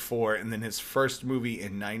 1994, and then his first movie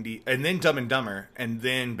in 90, and then Dumb and Dumber, and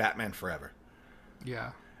then Batman Forever.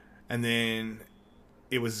 Yeah. And then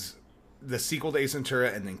it was the sequel to Ace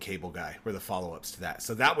Ventura, and then Cable Guy were the follow-ups to that.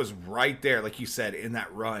 So that was right there, like you said, in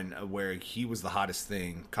that run of where he was the hottest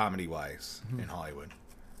thing, comedy-wise, in Hollywood.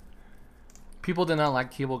 People did not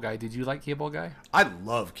like Cable Guy. Did you like Cable Guy? I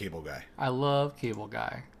love Cable Guy. I love Cable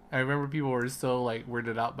Guy. I remember people were so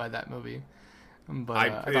weirded out by that movie. But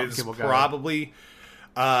I thought Cable Guy probably,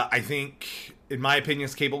 I think, in my opinion,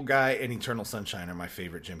 Cable Guy and Eternal Sunshine are my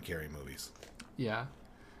favorite Jim Carrey movies. Yeah,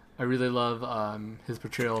 I really love his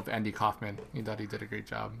portrayal of Andy Kaufman. He thought he did a great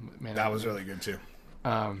job. That was really good too.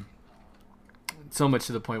 So much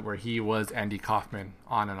to the point where he was Andy Kaufman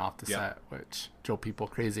on and off the set, which drove people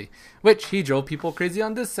crazy. Which he drove people crazy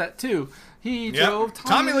on this set too. He drove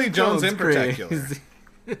Tommy Lee Jones in particular.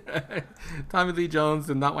 Tommy Lee Jones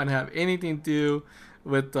did not want to have anything to do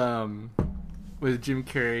with Jim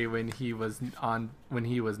Carrey when he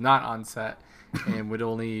was not on set, and would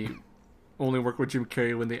only work with Jim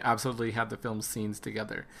Carrey when they absolutely had the film scenes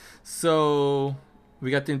together. So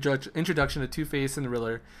we got the introduction of Two-Face and the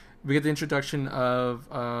Riddler. We get the introduction of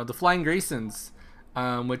the Flying Graysons,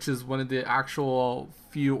 which is one of the actual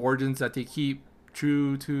few origins that they keep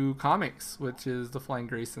true to comics, which is the Flying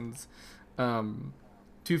Graysons.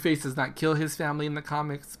 Two-Face does not kill his family in the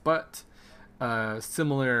comics, but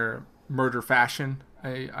similar murder fashion,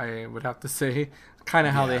 I would have to say. Kind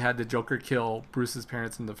of how they had the Joker kill Bruce's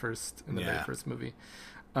parents in the very first movie.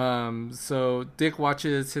 So Dick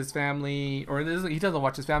watches his family, or he doesn't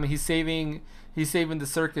watch his family. He's saving the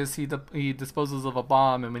circus. He disposes of a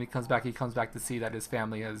bomb, and when he comes back to see that his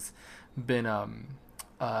family has been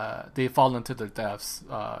they've fallen to their deaths.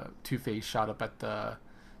 Two-Face shot up at the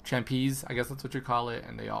trapeze, I guess that's what you call it,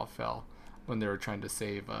 and they all fell when they were trying to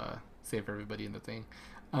save everybody in the thing.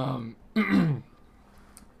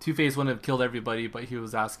 Two-Face wouldn't have killed everybody, but he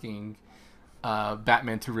was asking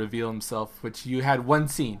Batman to reveal himself, which you had one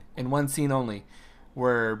scene only,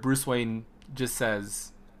 where Bruce Wayne just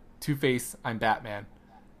says, "Two-Face, I'm Batman,"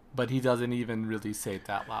 but he doesn't even really say it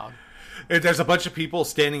that loud. There's a bunch of people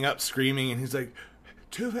standing up screaming, and he's like,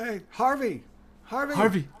 "Two-Face, Harvey,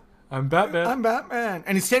 I'm Batman,"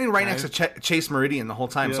 and he's standing right next to Chase Meridian the whole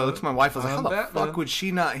time. So I looked at my wife, I was like, "How the fuck would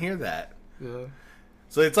she not hear that?" Yeah.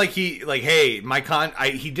 So it's like hey,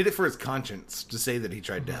 he did it for his conscience to say that he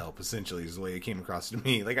tried to help. Essentially, is the way it came across to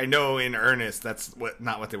me. Like, I know in earnest that's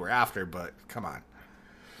not what they were after, but come on.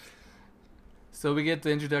 So we get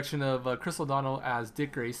the introduction of Chris O'Donnell as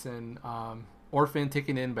Dick Grayson, orphan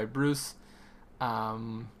taken in by Bruce.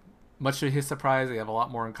 Much to his surprise, they have a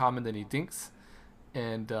lot more in common than he thinks.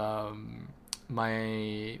 And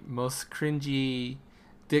my most cringy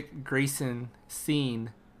Dick Grayson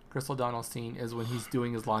scene, Chris O'Donnell scene, is when he's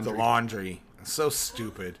doing his laundry. The laundry. So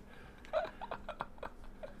stupid.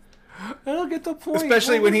 I don't get the point.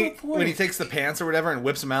 Especially when he takes the pants or whatever and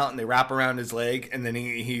whips them out and they wrap around his leg, and then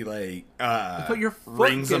he but your foot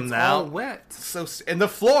wrings gets them out. all wet. So and the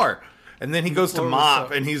floor. And then he goes to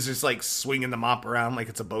mop, and he's just like swinging the mop around like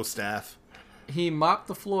it's a bow staff. He mopped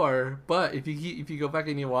the floor, but if you go back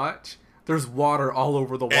and you watch, there's water all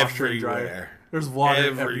over the washer and dryer. There's water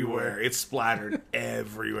everywhere. It's splattered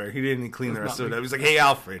everywhere. He didn't even clean the rest of it up. He's like, "Hey,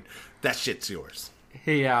 Alfred, that shit's yours."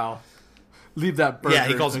 "Hey, Al, leave that burger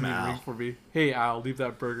he calls and him onion Al. ring for me." "Hey, Al, leave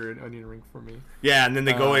that burger and onion ring for me." Yeah, and then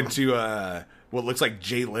they go into what looks like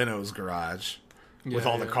Jay Leno's garage with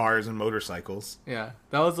all the cars and motorcycles. Yeah,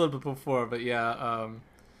 that was a little bit before, but yeah.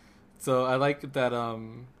 So I like that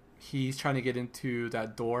he's trying to get into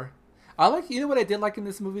that door. I like, you know what I did like in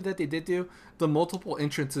this movie that they did do? The multiple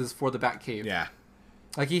entrances for the Batcave. Yeah.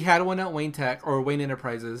 Like, he had one at Wayne Tech, or Wayne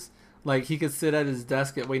Enterprises. Like, he could sit at his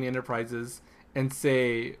desk at Wayne Enterprises and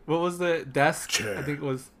say, what was the desk? Chair. I think it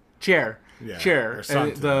was chair. Yeah, chair. or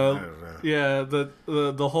something. And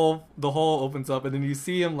the hole opens up, and then you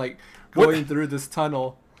see him, like, going through this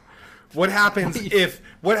tunnel. What happens if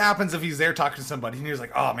he's there talking to somebody and he's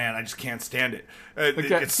like, "Oh man, I just can't stand it.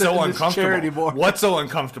 It's so uncomfortable." What's so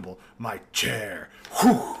uncomfortable? My chair.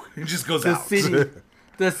 Whew. It just goes out.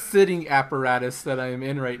 The sitting apparatus that I'm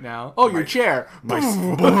in right now. Oh, your chair.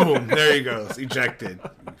 Boom. There he goes. Ejected.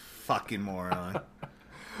 You fucking moron.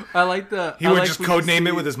 I like the. He would just codename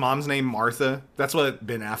it with his mom's name, Martha. That's what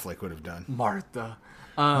Ben Affleck would have done. Martha.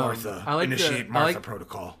 Martha. I like Initiate Martha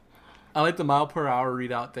protocol. I like the mile per hour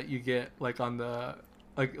readout that you get, like, on the,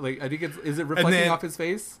 like I think is it reflecting off his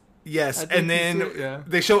face? Yes, and then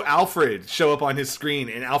they show Alfred show up on his screen,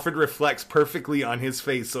 and Alfred reflects perfectly on his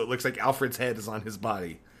face, so it looks like Alfred's head is on his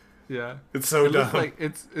body. Yeah, it's so dumb. Looks like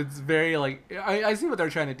it's very, like, I see what they're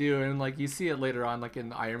trying to do, and like you see it later on, like in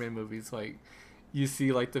the Iron Man movies, like you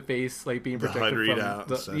see like the face like being protected from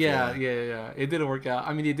the stuff, yeah. It didn't work out.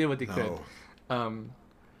 I mean, they did what they could.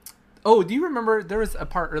 Oh, do you remember there was a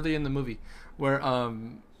part early in the movie where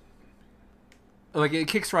like it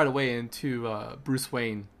kicks right away into Bruce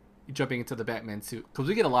Wayne jumping into the Batman suit, because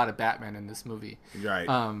we get a lot of Batman in this movie, right?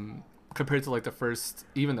 Compared to like the first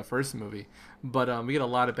movie, but we get a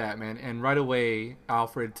lot of Batman, and right away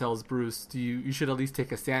Alfred tells Bruce, you should at least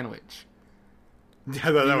take a sandwich." Yeah,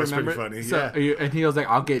 that was pretty funny. So, yeah, and he was like,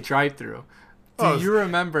 "I'll get drive-through." Do you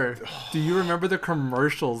remember the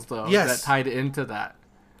commercials though that tied into that?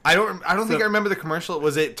 I don't think I remember the commercial.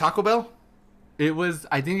 Was it Taco Bell?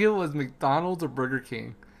 I think it was McDonald's or Burger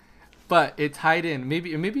King. but it tied in. Maybe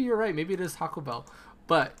you're right. Maybe it is Taco Bell,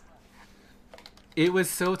 but it was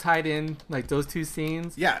so tied in, like those two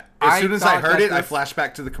scenes. Yeah, as soon as I heard it, I flashed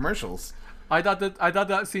back to the commercials. I thought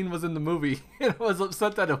that scene was in the movie, and I was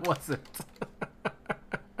upset that it wasn't.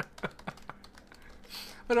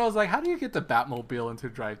 But I was like, how do you get the Batmobile into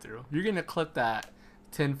drive-thru? You're gonna clip that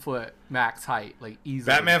 10-foot max height like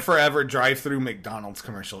easily. Batman Forever drive-through McDonald's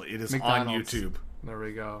commercial. It is McDonald's. on YouTube. There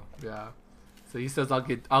we go. Yeah. So he says, I'll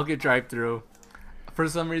get drive-through. For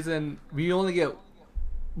some reason, we don't get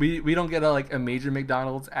a major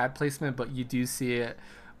McDonald's ad placement, but you do see it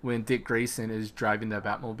when Dick Grayson is driving the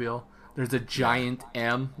Batmobile. There's a giant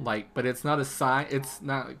M, but it's not a sign. It's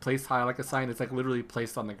not placed high like a sign. It's like literally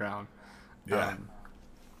placed on the ground. Yeah.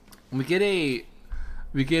 We get a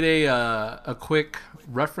quick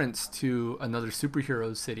reference to another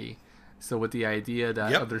superhero city. So with the idea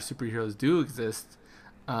that other superheroes do exist,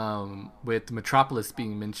 with Metropolis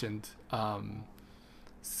being mentioned. I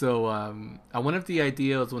wonder if the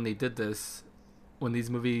idea was when they did this, when these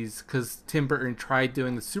movies, because Tim Burton tried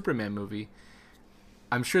doing the Superman movie.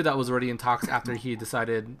 I'm sure that was already in talks after he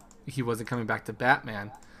decided he wasn't coming back to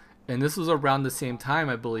Batman. And this was around the same time,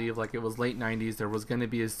 I believe, like it was late 90s, there was going to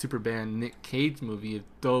be a Superman Nick Cage movie if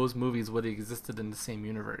those movies would have existed in the same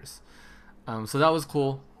universe. So that was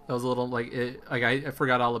cool. That was a little, I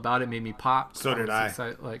forgot all about it, made me pop. So did I.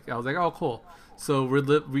 I was like, oh, cool. So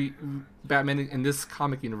Batman in this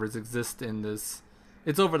comic universe exists in this,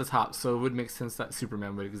 it's over the top, so it would make sense that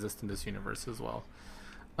Superman would exist in this universe as well.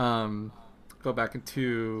 Go back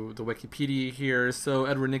into the Wikipedia here. So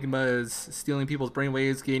Edward Nygma is stealing people's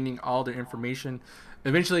brainwaves, gaining all their information.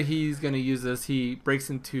 Eventually, he's going to use this. He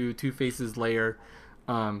breaks into Two-Face's lair,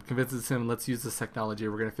 convinces him, let's use this technology.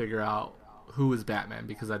 We're going to figure out who is Batman,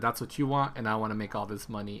 because that's what you want, and I want to make all this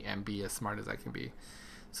money and be as smart as I can be.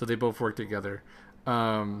 So they both work together.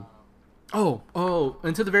 Until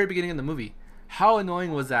the very beginning of the movie. How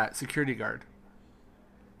annoying was that security guard?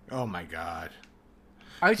 Oh, my God.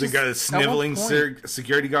 The guy that's sniveling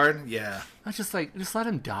security guard? Yeah. I was just like, just let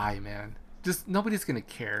him die, man. Just, nobody's going to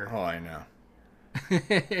care. Oh, I know.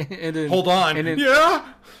 And then, hold on. And then,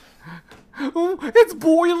 yeah? Oh, it's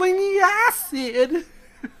boiling acid.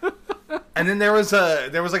 And then there was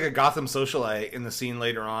like a Gotham socialite in the scene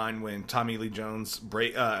later on when Tommy Lee Jones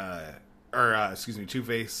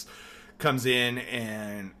Two-Face comes in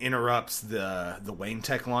and interrupts the Wayne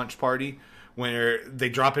Tech launch party, where they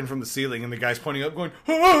drop in from the ceiling and the guy's pointing up going,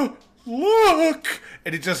 oh, look!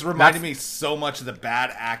 And it just reminded me so much of the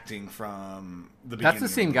bad acting from the beginning.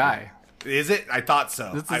 That's the same guy. Is it? I thought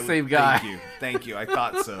so. That's the same guy. Thank you. I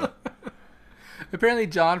thought so. Apparently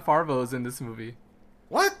John Favreau's in this movie.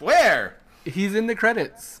 What? Where? He's in the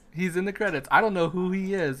credits. I don't know who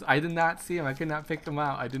he is. I did not see him. I could not pick him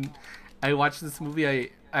out. I watched this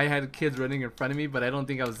movie. I had kids running in front of me, but I don't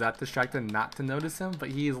think I was that distracted not to notice him. But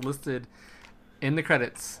he is listed in the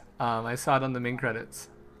credits. I saw it on the main credits.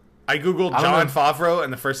 I googled John Favreau,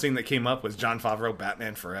 and the first thing that came up was John Favreau,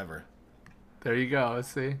 Batman Forever. There you go. Let's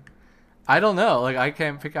see. I don't know. I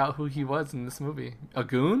can't pick out who he was in this movie. A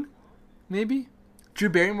goon? Maybe? Drew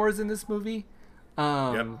Barrymore's in this movie.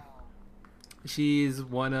 Yep. She's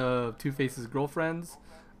one of Two-Face's girlfriends.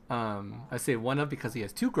 I say one of because he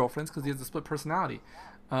has two girlfriends because he has a split personality.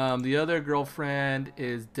 The other girlfriend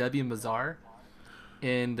is Debbie Mazar.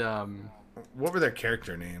 And what were their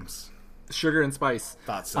character names? Sugar and Spice.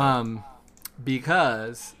 Thought so.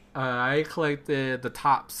 Because I collected the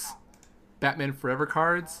Topps Batman Forever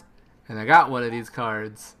cards, and I got one of these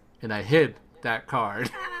cards, and I hid that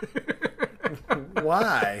card.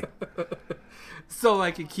 Why? So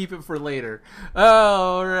I could keep it for later.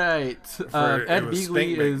 All right. Ed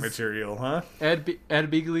Beagley is material, huh? Ed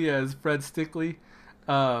Beagley as Fred Stickley.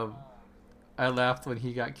 I laughed when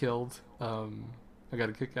he got killed. I got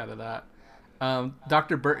a kick out of that.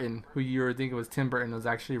 Dr. Burton, who you were thinking was Tim Burton, was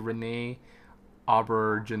actually Renee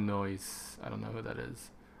Auberjonois. I don't know who that is.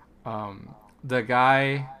 The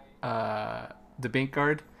guy, the bank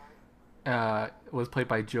guard, was played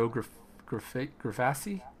by Joe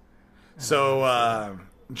Grafassi. So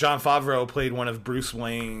John Favreau played one of Bruce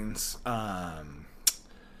Wayne's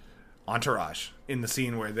entourage in the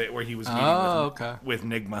scene where he was meeting with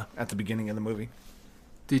Nygma at the beginning of the movie.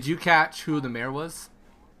 Did you catch who the mayor was?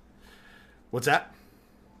 What's that?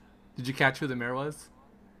 Did you catch who the mayor was?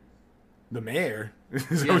 The mayor?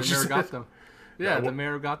 The mayor got them. Yeah, the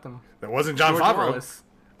mayor got them. That wasn't John George Favreau. Wallace.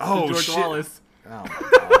 Oh, George shit. Wallace. Oh, my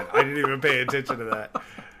God. I didn't even pay attention to that.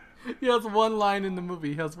 He has one line in the movie.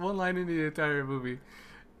 He has one line in the entire movie.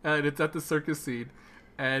 And it's at the circus scene.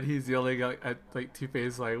 And he's yelling at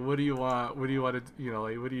Two-Face, what do you want? What do you want to,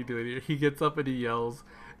 what are you doing here? He gets up and he yells.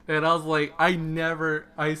 And I was like, I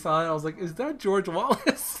saw it. I was like, is that George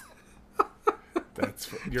Wallace?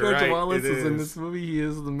 George Wallace is in this movie. He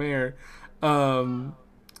is the mayor.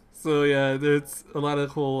 So yeah, there's a lot of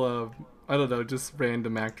cool, I don't know, just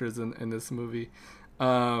random actors in this movie.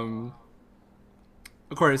 Of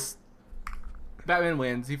course, Batman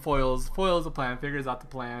wins. He foils the plan, figures out the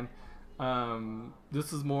plan.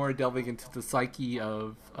 This is more delving into the psyche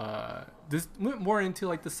of this went more into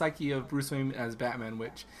like the psyche of Bruce Wayne as Batman,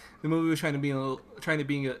 which the movie was trying to be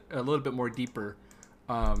a little bit more deeper.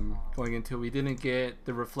 Going into, we didn't get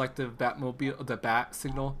the reflective Batmobile, the bat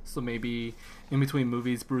signal. So maybe in between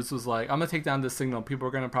movies, Bruce was like, "I'm gonna take down this signal. People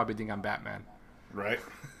are gonna probably think I'm Batman." Right.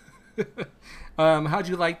 How'd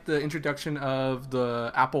you like the introduction of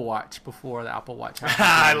the Apple Watch before the Apple Watch happened?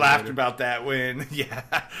 I laughed about that when,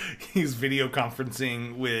 he's video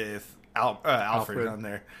conferencing with Alfred on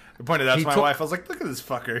there. I pointed out to my wife. I was like, look at this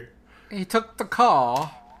fucker. He took the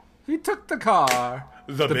car.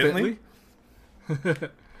 The Bentley?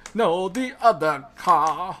 No, the other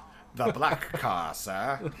car. The black car,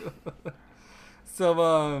 sir.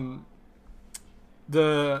 So,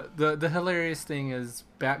 the hilarious thing is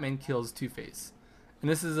Batman kills Two-Face,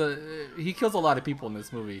 and this is he kills a lot of people in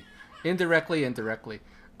this movie, indirectly.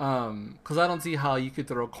 Because I don't see how you could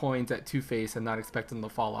throw coins at Two-Face and not expect them to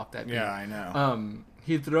fall off that. Yeah, I know.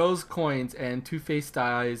 He throws coins and Two-Face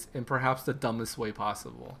dies in perhaps the dumbest way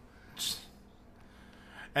possible.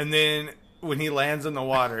 And then when he lands in the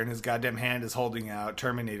water and his goddamn hand is holding out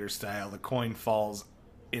Terminator style, the coin falls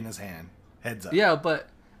in his hand, heads up. Yeah, but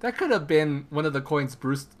that could have been one of the coins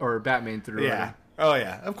Bruce or Batman threw. Yeah. Oh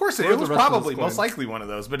yeah. Of course it was probably most likely one of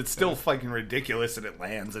those, but it's still fucking ridiculous that it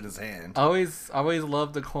lands in his hand. I always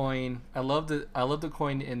loved the coin. I loved the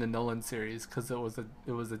coin in the Nolan series because it was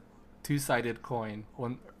a two-sided coin.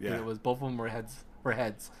 It was both of them were heads.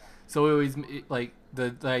 So it always like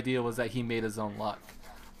the idea was that he made his own luck.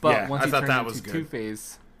 But once he turned into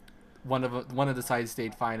Two-Face, one of the sides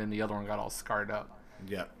stayed fine and the other one got all scarred up.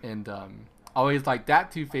 Yeah. And I always liked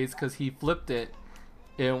that Two-Face because he flipped it.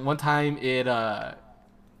 And one time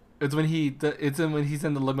it's when he's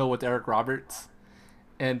in the limo with Eric Roberts,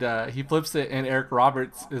 and he flips it, and Eric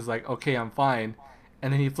Roberts is like, "Okay, I'm fine,"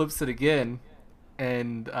 and then he flips it again,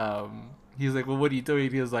 and he's like, "Well, what are you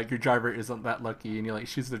doing?" He was like, "Your driver isn't that lucky," and he like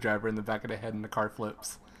shoots the driver in the back of the head, and the car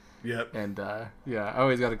flips. Yep. And I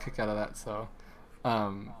always got a kick out of that. So,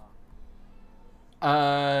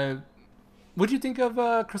 what'd you think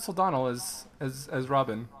of Chris O'Donnell as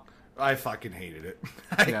Robin? I fucking hated it.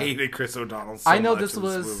 I hated Chris O'Donnell so much in this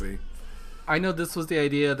movie. I know this was the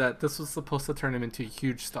idea that this was supposed to turn him into a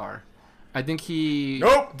huge star. I think he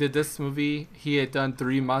did this movie. He had done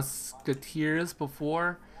Three Musketeers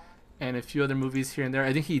before and a few other movies here and there.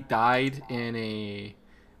 I think he died in a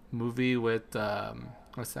movie with...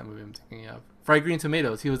 what's that movie I'm thinking of? Fried Green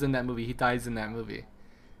Tomatoes. He was in that movie. He dies in that movie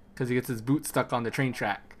because he gets his boot stuck on the train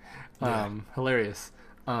track. Hilarious.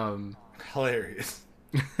 Hilarious.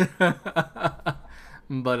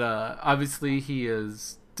 But obviously he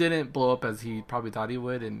didn't blow up as he probably thought he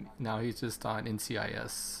would, and now he's just on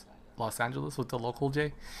NCIS Los Angeles with the local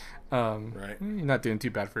J. Right. You're not doing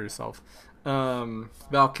too bad for yourself.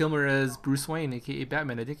 Val Kilmer as Bruce Wayne, aka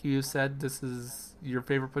Batman. I think you said this is your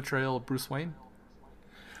favorite portrayal of Bruce Wayne.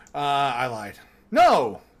 I lied.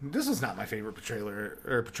 No, this was not my favorite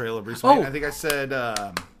portrayal of Bruce Wayne. I think I said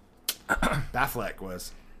Batfleck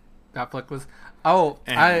was.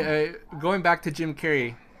 I going back to Jim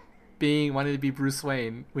Carrey wanting to be Bruce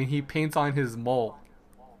Wayne when he paints on his mole.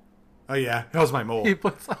 Oh yeah, that was my mole. He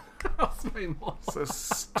puts on my mole. So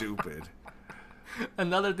stupid.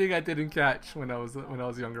 Another thing I didn't catch when I was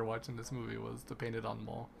younger watching this movie was the painted on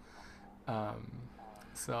mole.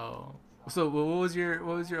 So what was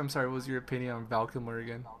your opinion on Val Kilmer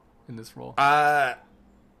again in this role? I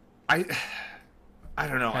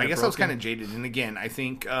don't know. I guess I was kind of jaded, and again, I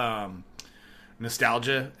think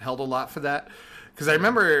nostalgia held a lot for that, because I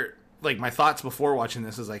remember like my thoughts before watching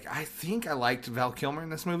this is like, I think I liked Val Kilmer in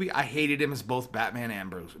this movie. I hated him as both Batman and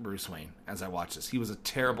Bruce Wayne as I watched this. He was a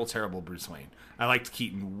terrible, terrible Bruce Wayne. I liked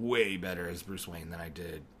Keaton way better as Bruce Wayne than I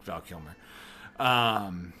did Val Kilmer.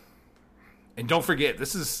 And don't forget,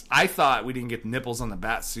 I thought we didn't get nipples on the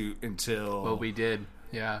Batsuit until... Well, we did,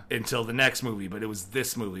 yeah. Until the next movie, but it was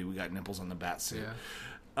this movie we got nipples on the Batsuit.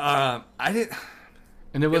 Yeah. I didn't...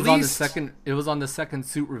 And it was on the second. It was on the second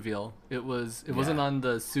suit reveal. It wasn't on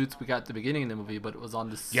the suits we got at the beginning of the movie, but it was on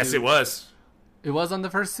the suit. Yes, it was. It was on the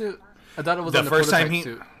first suit. I thought it was on the first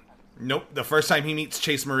suit. Nope. The first time he meets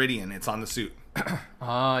Chase Meridian, it's on the suit. Oh,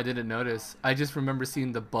 I didn't notice. I just remember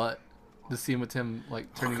seeing the scene with him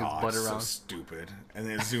like turning his butt around. So stupid. And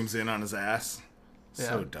then it zooms in on his ass.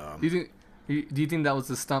 So dumb. Do you think that was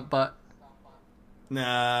a stunt butt?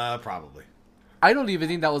 Nah, probably. I don't even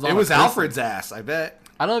think that was on It was Alfred's ass, I bet.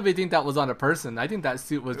 I don't even think that was on a person. I think that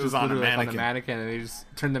suit was just literally on a mannequin, and they just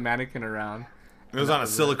turned the mannequin around. It was on a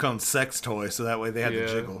silicone sex toy, so that way they had to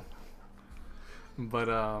jiggle. But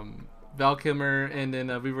Val Kilmer, and then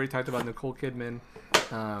we've already talked about Nicole Kidman.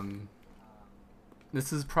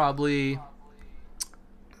 This is probably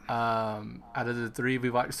out of the three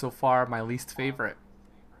we've watched so far, my least favorite.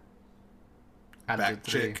 Back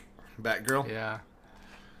chick, Batgirl. Yeah.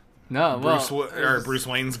 No, Bruce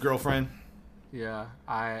Wayne's girlfriend. Yeah,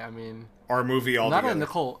 I mean, or movie altogether. Not on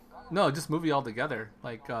Nicole. No, just movie altogether.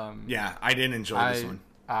 Like, yeah, I didn't enjoy this one.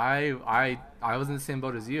 I was in the same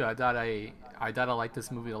boat as you. I thought I liked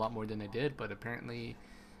this movie a lot more than I did, but apparently,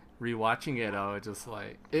 rewatching it, I was just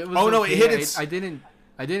like, it was. Oh okay. No, it hit its. I didn't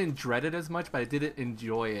dread it as much, but I didn't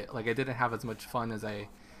enjoy it. Like, I didn't have as much fun as I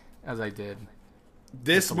did.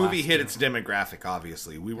 This movie hit its demographic,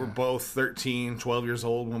 obviously. We were both 13, 12 years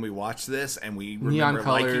old when we watched this, and we remember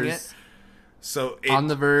liking it. So on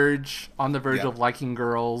the verge of liking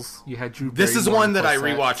girls. You had Drew Barrymore. This is one that I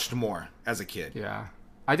rewatched more as a kid. Yeah,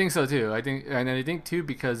 I think so too. I think too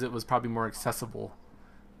because it was probably more accessible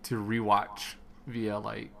to rewatch via,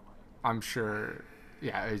 like, I'm sure.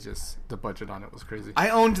 Yeah, it's just the budget on it was crazy. I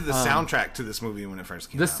owned the soundtrack to this movie when it first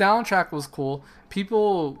came out. The soundtrack was cool.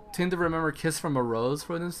 People tend to remember "Kiss from a Rose"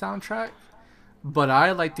 for the soundtrack, but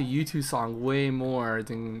I like the U2 song way more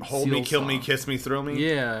than "Hold Me, Kill Me, Kiss Me, Thrill Me."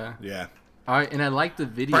 Yeah, yeah. And I like the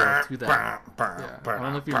video to that. Yeah. I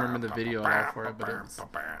don't know if you remember the video at all for it, but it's a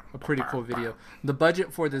pretty cool video. The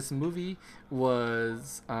budget for this movie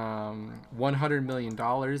was $100 million.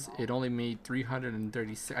 It only made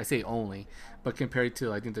 336. I say only, but compared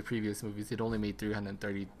to, I think, the previous movies, it only made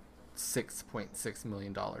 $336.6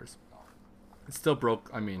 million. It still broke.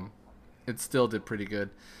 I mean, it still did pretty good.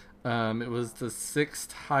 It was the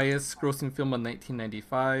sixth highest grossing film of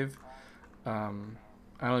 1995.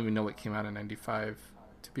 I don't even know what came out in 95,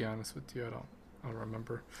 to be honest with you. I don't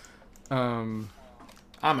remember. I'm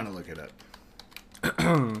going to look it up.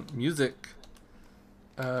 Music.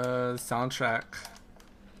 Soundtrack.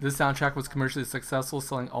 This soundtrack was commercially successful,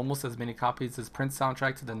 selling almost as many copies as Prince's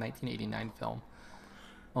soundtrack to the 1989 film.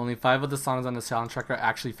 Only 5 of the songs on the soundtrack are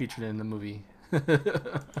actually featured in the movie.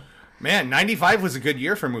 Man, 95 was a good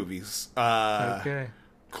year for movies. Okay.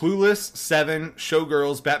 Clueless, Seven,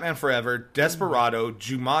 Showgirls, Batman Forever, Desperado,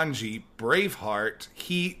 Jumanji, Braveheart,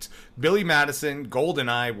 Heat, Billy Madison,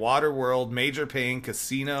 GoldenEye, Waterworld, Major Payne,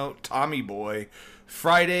 Casino, Tommy Boy,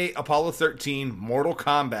 Friday, Apollo 13, Mortal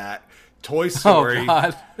Kombat, Toy Story,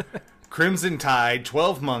 Crimson Tide,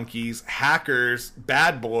 12 Monkeys, Hackers,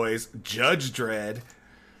 Bad Boys, Judge Dredd.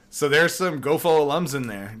 So there's some GOFO alums in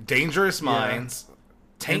there. Dangerous Minds,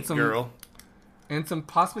 Tank Girl. And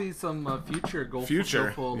possibly some future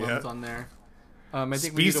GOFO alums on there. I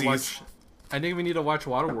think we need to watch. I think we need to watch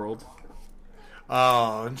Waterworld.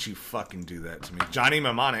 Oh, don't you fucking do that to me, Johnny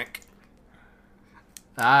Mnemonic.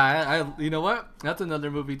 You know what? That's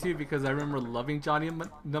another movie too, because I remember loving Johnny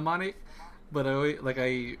Mnemonic, but I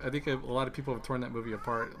think a lot of people have torn that movie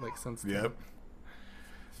apart like since then. Yep.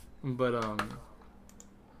 But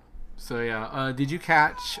so yeah, did you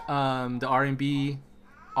catch the R&B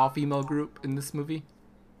all-female group in this movie?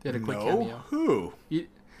 They had a quick cameo. Who?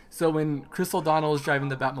 So when Chris O'Donnell was driving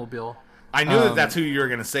the Batmobile, I knew that's who you were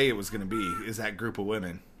going to say it was going to be. Is that group of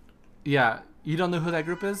women? Yeah, you don't know who that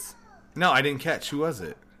group is? No, I didn't catch. Who was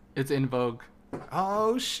it? It's In Vogue.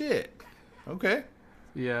 Oh shit. Okay.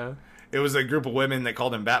 Yeah. It was a group of women that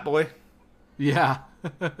called him Batboy. Yeah.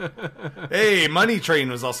 Hey, Money Train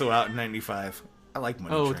was also out in '95. I like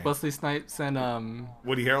Money Train. Oh, with Wesley Snipes and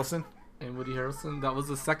Woody Harrelson. That was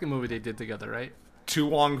the second movie they did together, right? Tu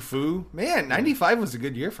Wong Fu. Man, 95 was a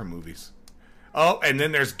good year for movies. Oh, and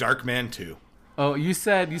then there's Darkman 2. Oh, you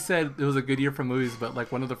said it was a good year for movies, but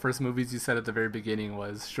like one of the first movies you said at the very beginning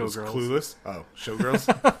was Showgirls. Clueless? Oh,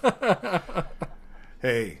 Showgirls?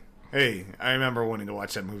 Hey, I remember wanting to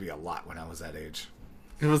watch that movie a lot when I was that age.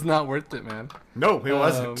 It was not worth it, man. No, it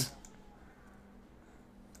wasn't.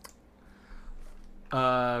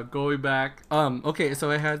 Going back. Okay, so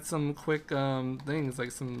I had some quick things,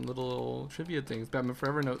 like some little trivia things. Batman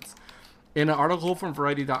Forever notes. In an article from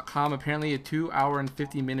Variety.com, apparently a 2-hour and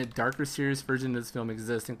 50-minute darker serious version of this film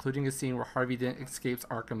exists, including a scene where Harvey Dent escapes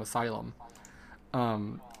Arkham Asylum.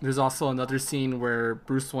 There's also another scene where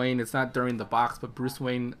Bruce Wayne, it's not during the box, but Bruce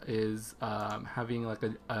Wayne is having like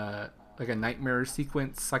a nightmare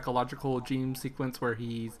sequence, psychological dream sequence where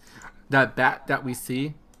he's that bat that we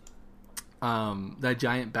see that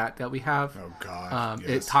giant bat that we have. Oh God!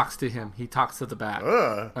 It talks to him. He talks to the bat.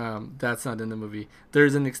 That's not in the movie.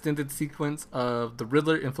 There's an extended sequence of the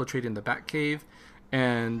Riddler infiltrating the Batcave,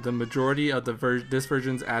 and the majority of this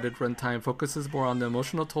version's added runtime focuses more on the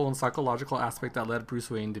emotional toll and psychological aspect that led Bruce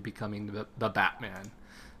Wayne to becoming the Batman.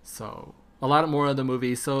 So a lot more of the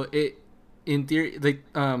movie. So it, in theory, like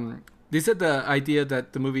they said the idea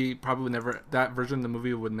that the movie probably would never, that version of the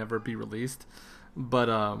movie would never be released. But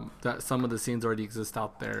that some of the scenes already exist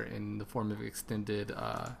out there in the form of extended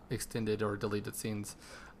or deleted scenes.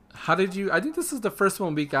 How did you? I think this is the first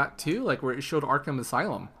one we got too, like where it showed Arkham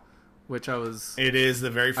Asylum, which I was. It is the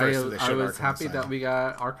very first. I was happy that we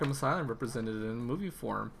got Arkham Asylum represented in movie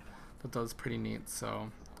form. But that was pretty neat.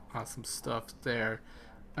 So awesome stuff there.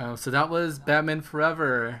 So that was Batman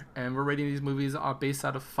Forever, and we're rating these movies based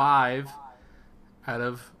out of 5 bat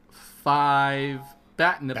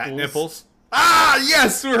nipples. Bat nipples. Ah,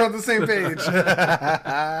 yes, we're on the same page.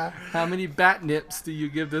 How many bat nips do you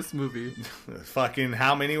give this movie? Fucking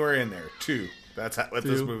how many were in there? 2. That's what 2.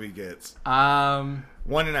 This movie gets. 1.5.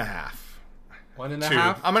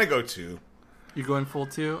 1.5? I'm going to go 2. You're going full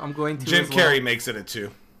 2? I'm going 2 Jim Carrey makes it a 2.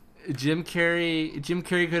 Jim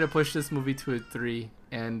Carrey could have pushed this movie to a 3.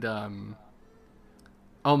 And it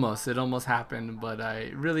almost happened. But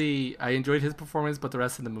I enjoyed his performance, but the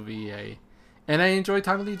rest of the movie, and I enjoyed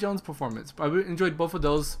Tommy Lee Jones' performance. I enjoyed both of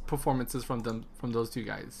those performances from those two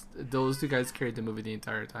guys. Those two guys carried the movie the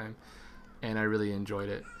entire time, and I really enjoyed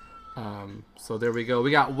it. So there we go.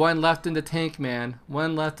 We got one left in the tank, man.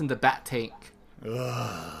 One left in the bat tank.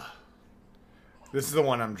 Ugh. This is the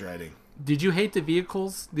one I'm dreading. Did you hate the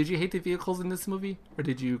vehicles? Did you hate the vehicles in this movie, or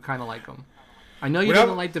did you kind of like them? I know you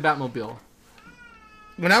didn't like the Batmobile.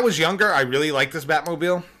 When I was younger, I really liked this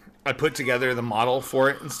Batmobile. I put together the model for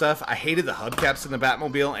it and stuff. I hated the hubcaps in the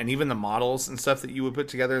Batmobile, and even the models and stuff that you would put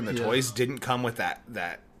together in the toys didn't come with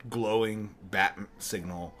that glowing bat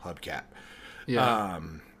signal hubcap. Yeah.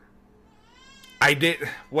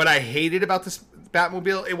 What I hated about this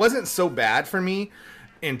Batmobile, it wasn't so bad for me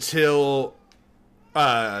until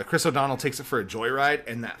Chris O'Donnell takes it for a joyride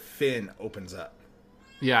and that fin opens up.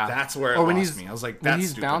 Yeah. That's where it lost me. I was like, that's when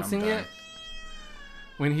he's stupid. Bouncing it.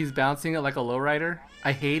 When he's bouncing it like a lowrider,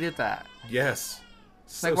 I hated that. Yes.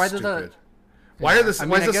 So like, why stupid. Why is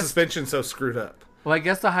the suspension so screwed up? Well, I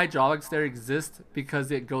guess the hydraulics there exist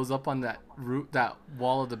because it goes up on that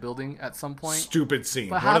wall of the building at some point. Stupid scene.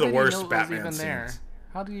 But one of the worst Batman scenes. There?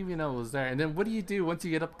 How do you even know it was there? And then what do you do once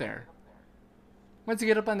you get up there? Once you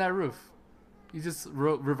get up on that roof, you just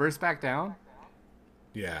reverse back down?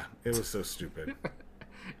 Yeah, it was so stupid.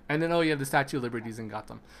 And then, you have the Statue of Liberties in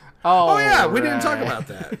Gotham. Oh yeah, we didn't talk about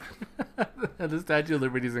that. The Statue of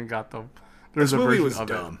Liberties in Gotham. This movie was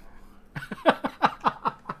dumb.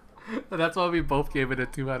 That's why we both gave it a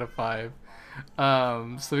 2 out of 5.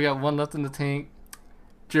 So we got one left in the tank.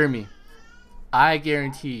 Jeremy, I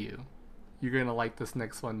guarantee you're going to like this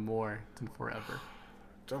next one more than Forever.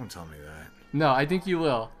 Don't tell me that. No, I think you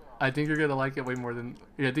will. I think you're going to like it way more than...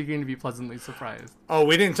 I think you're going to be pleasantly surprised. Oh,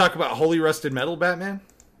 we didn't talk about Holy Rusted Metal Batman?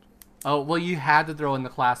 Oh, well, you had to throw in the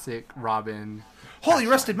classic Robin. Holy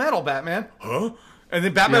Rusted Metal Batman? Huh? And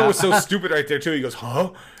then Batman was so stupid right there, too. He goes,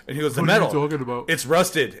 huh? And he goes, the metal. What are you talking about? It's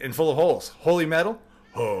rusted and full of holes. Holy metal?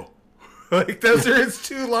 Huh? Like, those are his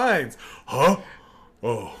 2 lines. Huh?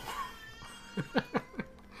 Oh.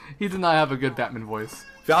 He did not have a good Batman voice.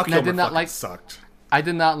 Val Kilmer sucked. I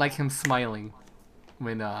did not like him smiling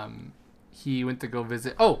when he went to go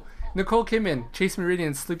visit. Oh, Nicole Kidman, Chase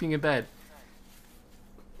Meridian sleeping in bed.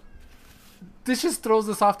 This just throws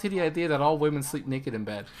us off to the idea that all women sleep naked in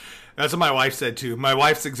bed. That's what my wife said, too. My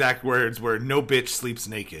wife's exact words were, no bitch sleeps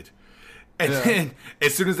naked. And then,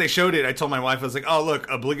 as soon as they showed it, I told my wife, I was like, oh, look,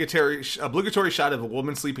 obligatory shot of a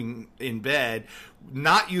woman sleeping in bed,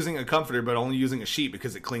 not using a comforter, but only using a sheet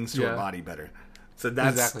because it clings to her body better. So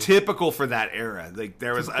that's typical for that era. Like,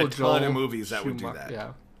 there was a ton of movies that would do that.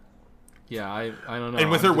 Yeah. Yeah, I don't know.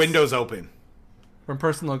 And with her windows open. From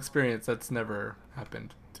personal experience, that's never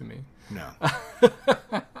happened to me. No.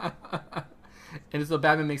 And so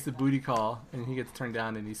Batman makes the booty call, and he gets turned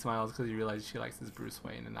down, and he smiles because he realizes she likes his Bruce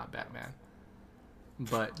Wayne and not Batman.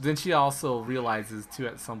 But then she also realizes, too,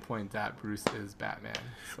 at some point that Bruce is Batman.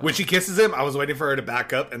 So. When she kisses him, I was waiting for her to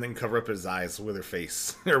back up and then cover up his eyes with her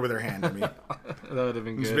face. Or with her hand, I mean. That would have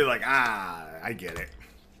been good. Just be like, I get it.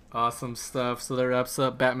 Awesome stuff. So that wraps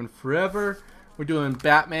up Batman Forever. We're doing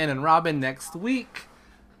Batman and Robin next week.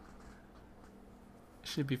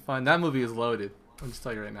 Should be fun. That movie is loaded. I'll just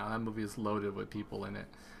tell you right now, that movie is loaded with people in it.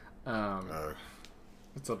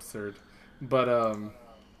 It's absurd. But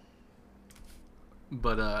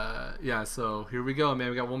But yeah, so here we go, man.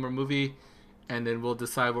 We got one more movie, and then we'll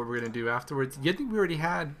decide what we're gonna do afterwards. I think we already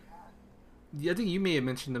had. I think you may have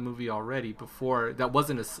mentioned the movie already before. That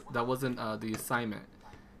wasn't the assignment.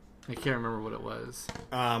 I can't remember what it was.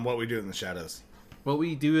 What We Do in the Shadows. What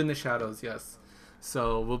We Do in the Shadows, yes.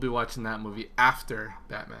 So we'll be watching that movie after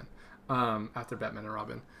Batman. After Batman and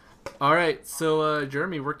Robin. All right, so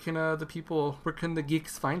Jeremy, where can the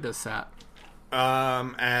geeks find us at?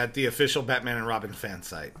 At the official Batman and Robin fan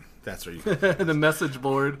site. That's where you can the message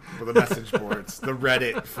board. For the message boards, the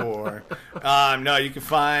Reddit for. No, you can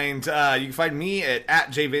find me at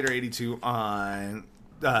jvader82 on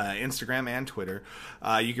Instagram and Twitter.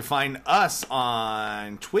 You can find us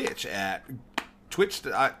on Twitch at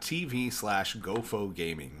twitch.tv/GOFO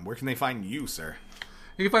Gaming. Where can they find you, sir?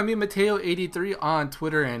 You can find me, Mateo83, on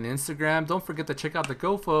Twitter and Instagram. Don't forget to check out the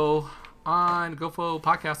GOFO on GOFO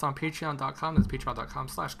podcast on patreon.com. That's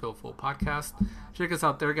patreon.com/GOFO podcast. Check us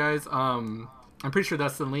out there, guys. I'm pretty sure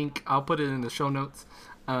that's the link. I'll put it in the show notes.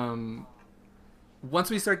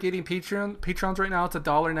 Once we start getting Patrons right now, it's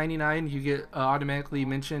 $1.99. You get automatically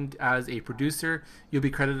mentioned as a producer. You'll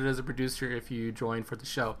be credited as a producer if you join for the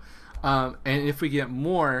show. And if we get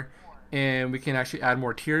more and we can actually add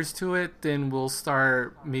more tiers to it, then we'll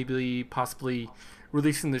start possibly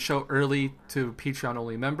releasing the show early to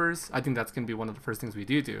Patreon-only members. I think that's going to be one of the first things we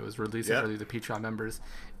do is release it early to Patreon members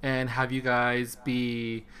and have you guys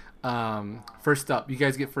be first up. You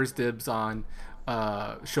guys get first dibs on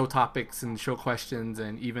show topics and show questions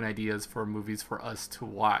and even ideas for movies for us to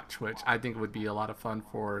watch, which I think would be a lot of fun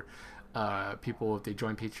for people if they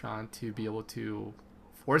join Patreon to be able to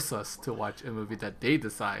force us to watch a movie that they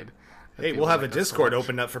decide. Hey, we'll have a Discord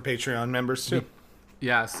opened up for Patreon members too.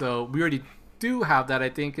 Yeah, so we already do have that, I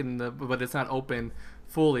think, but it's not open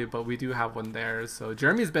fully, but we do have one there. So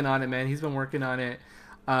Jeremy's been on it, man. He's been working on it.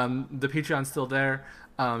 The Patreon's still there.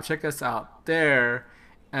 Check us out there.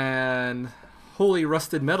 And holy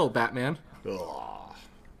rusted metal, Batman. Ugh.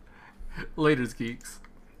 Laters, geeks.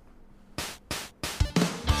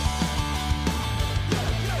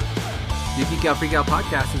 The Geek Out Freak Out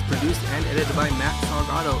podcast is produced and edited by Matt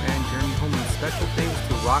Salgado and Jeremy Holman. Special thanks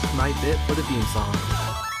to Rock My Bit for the theme song.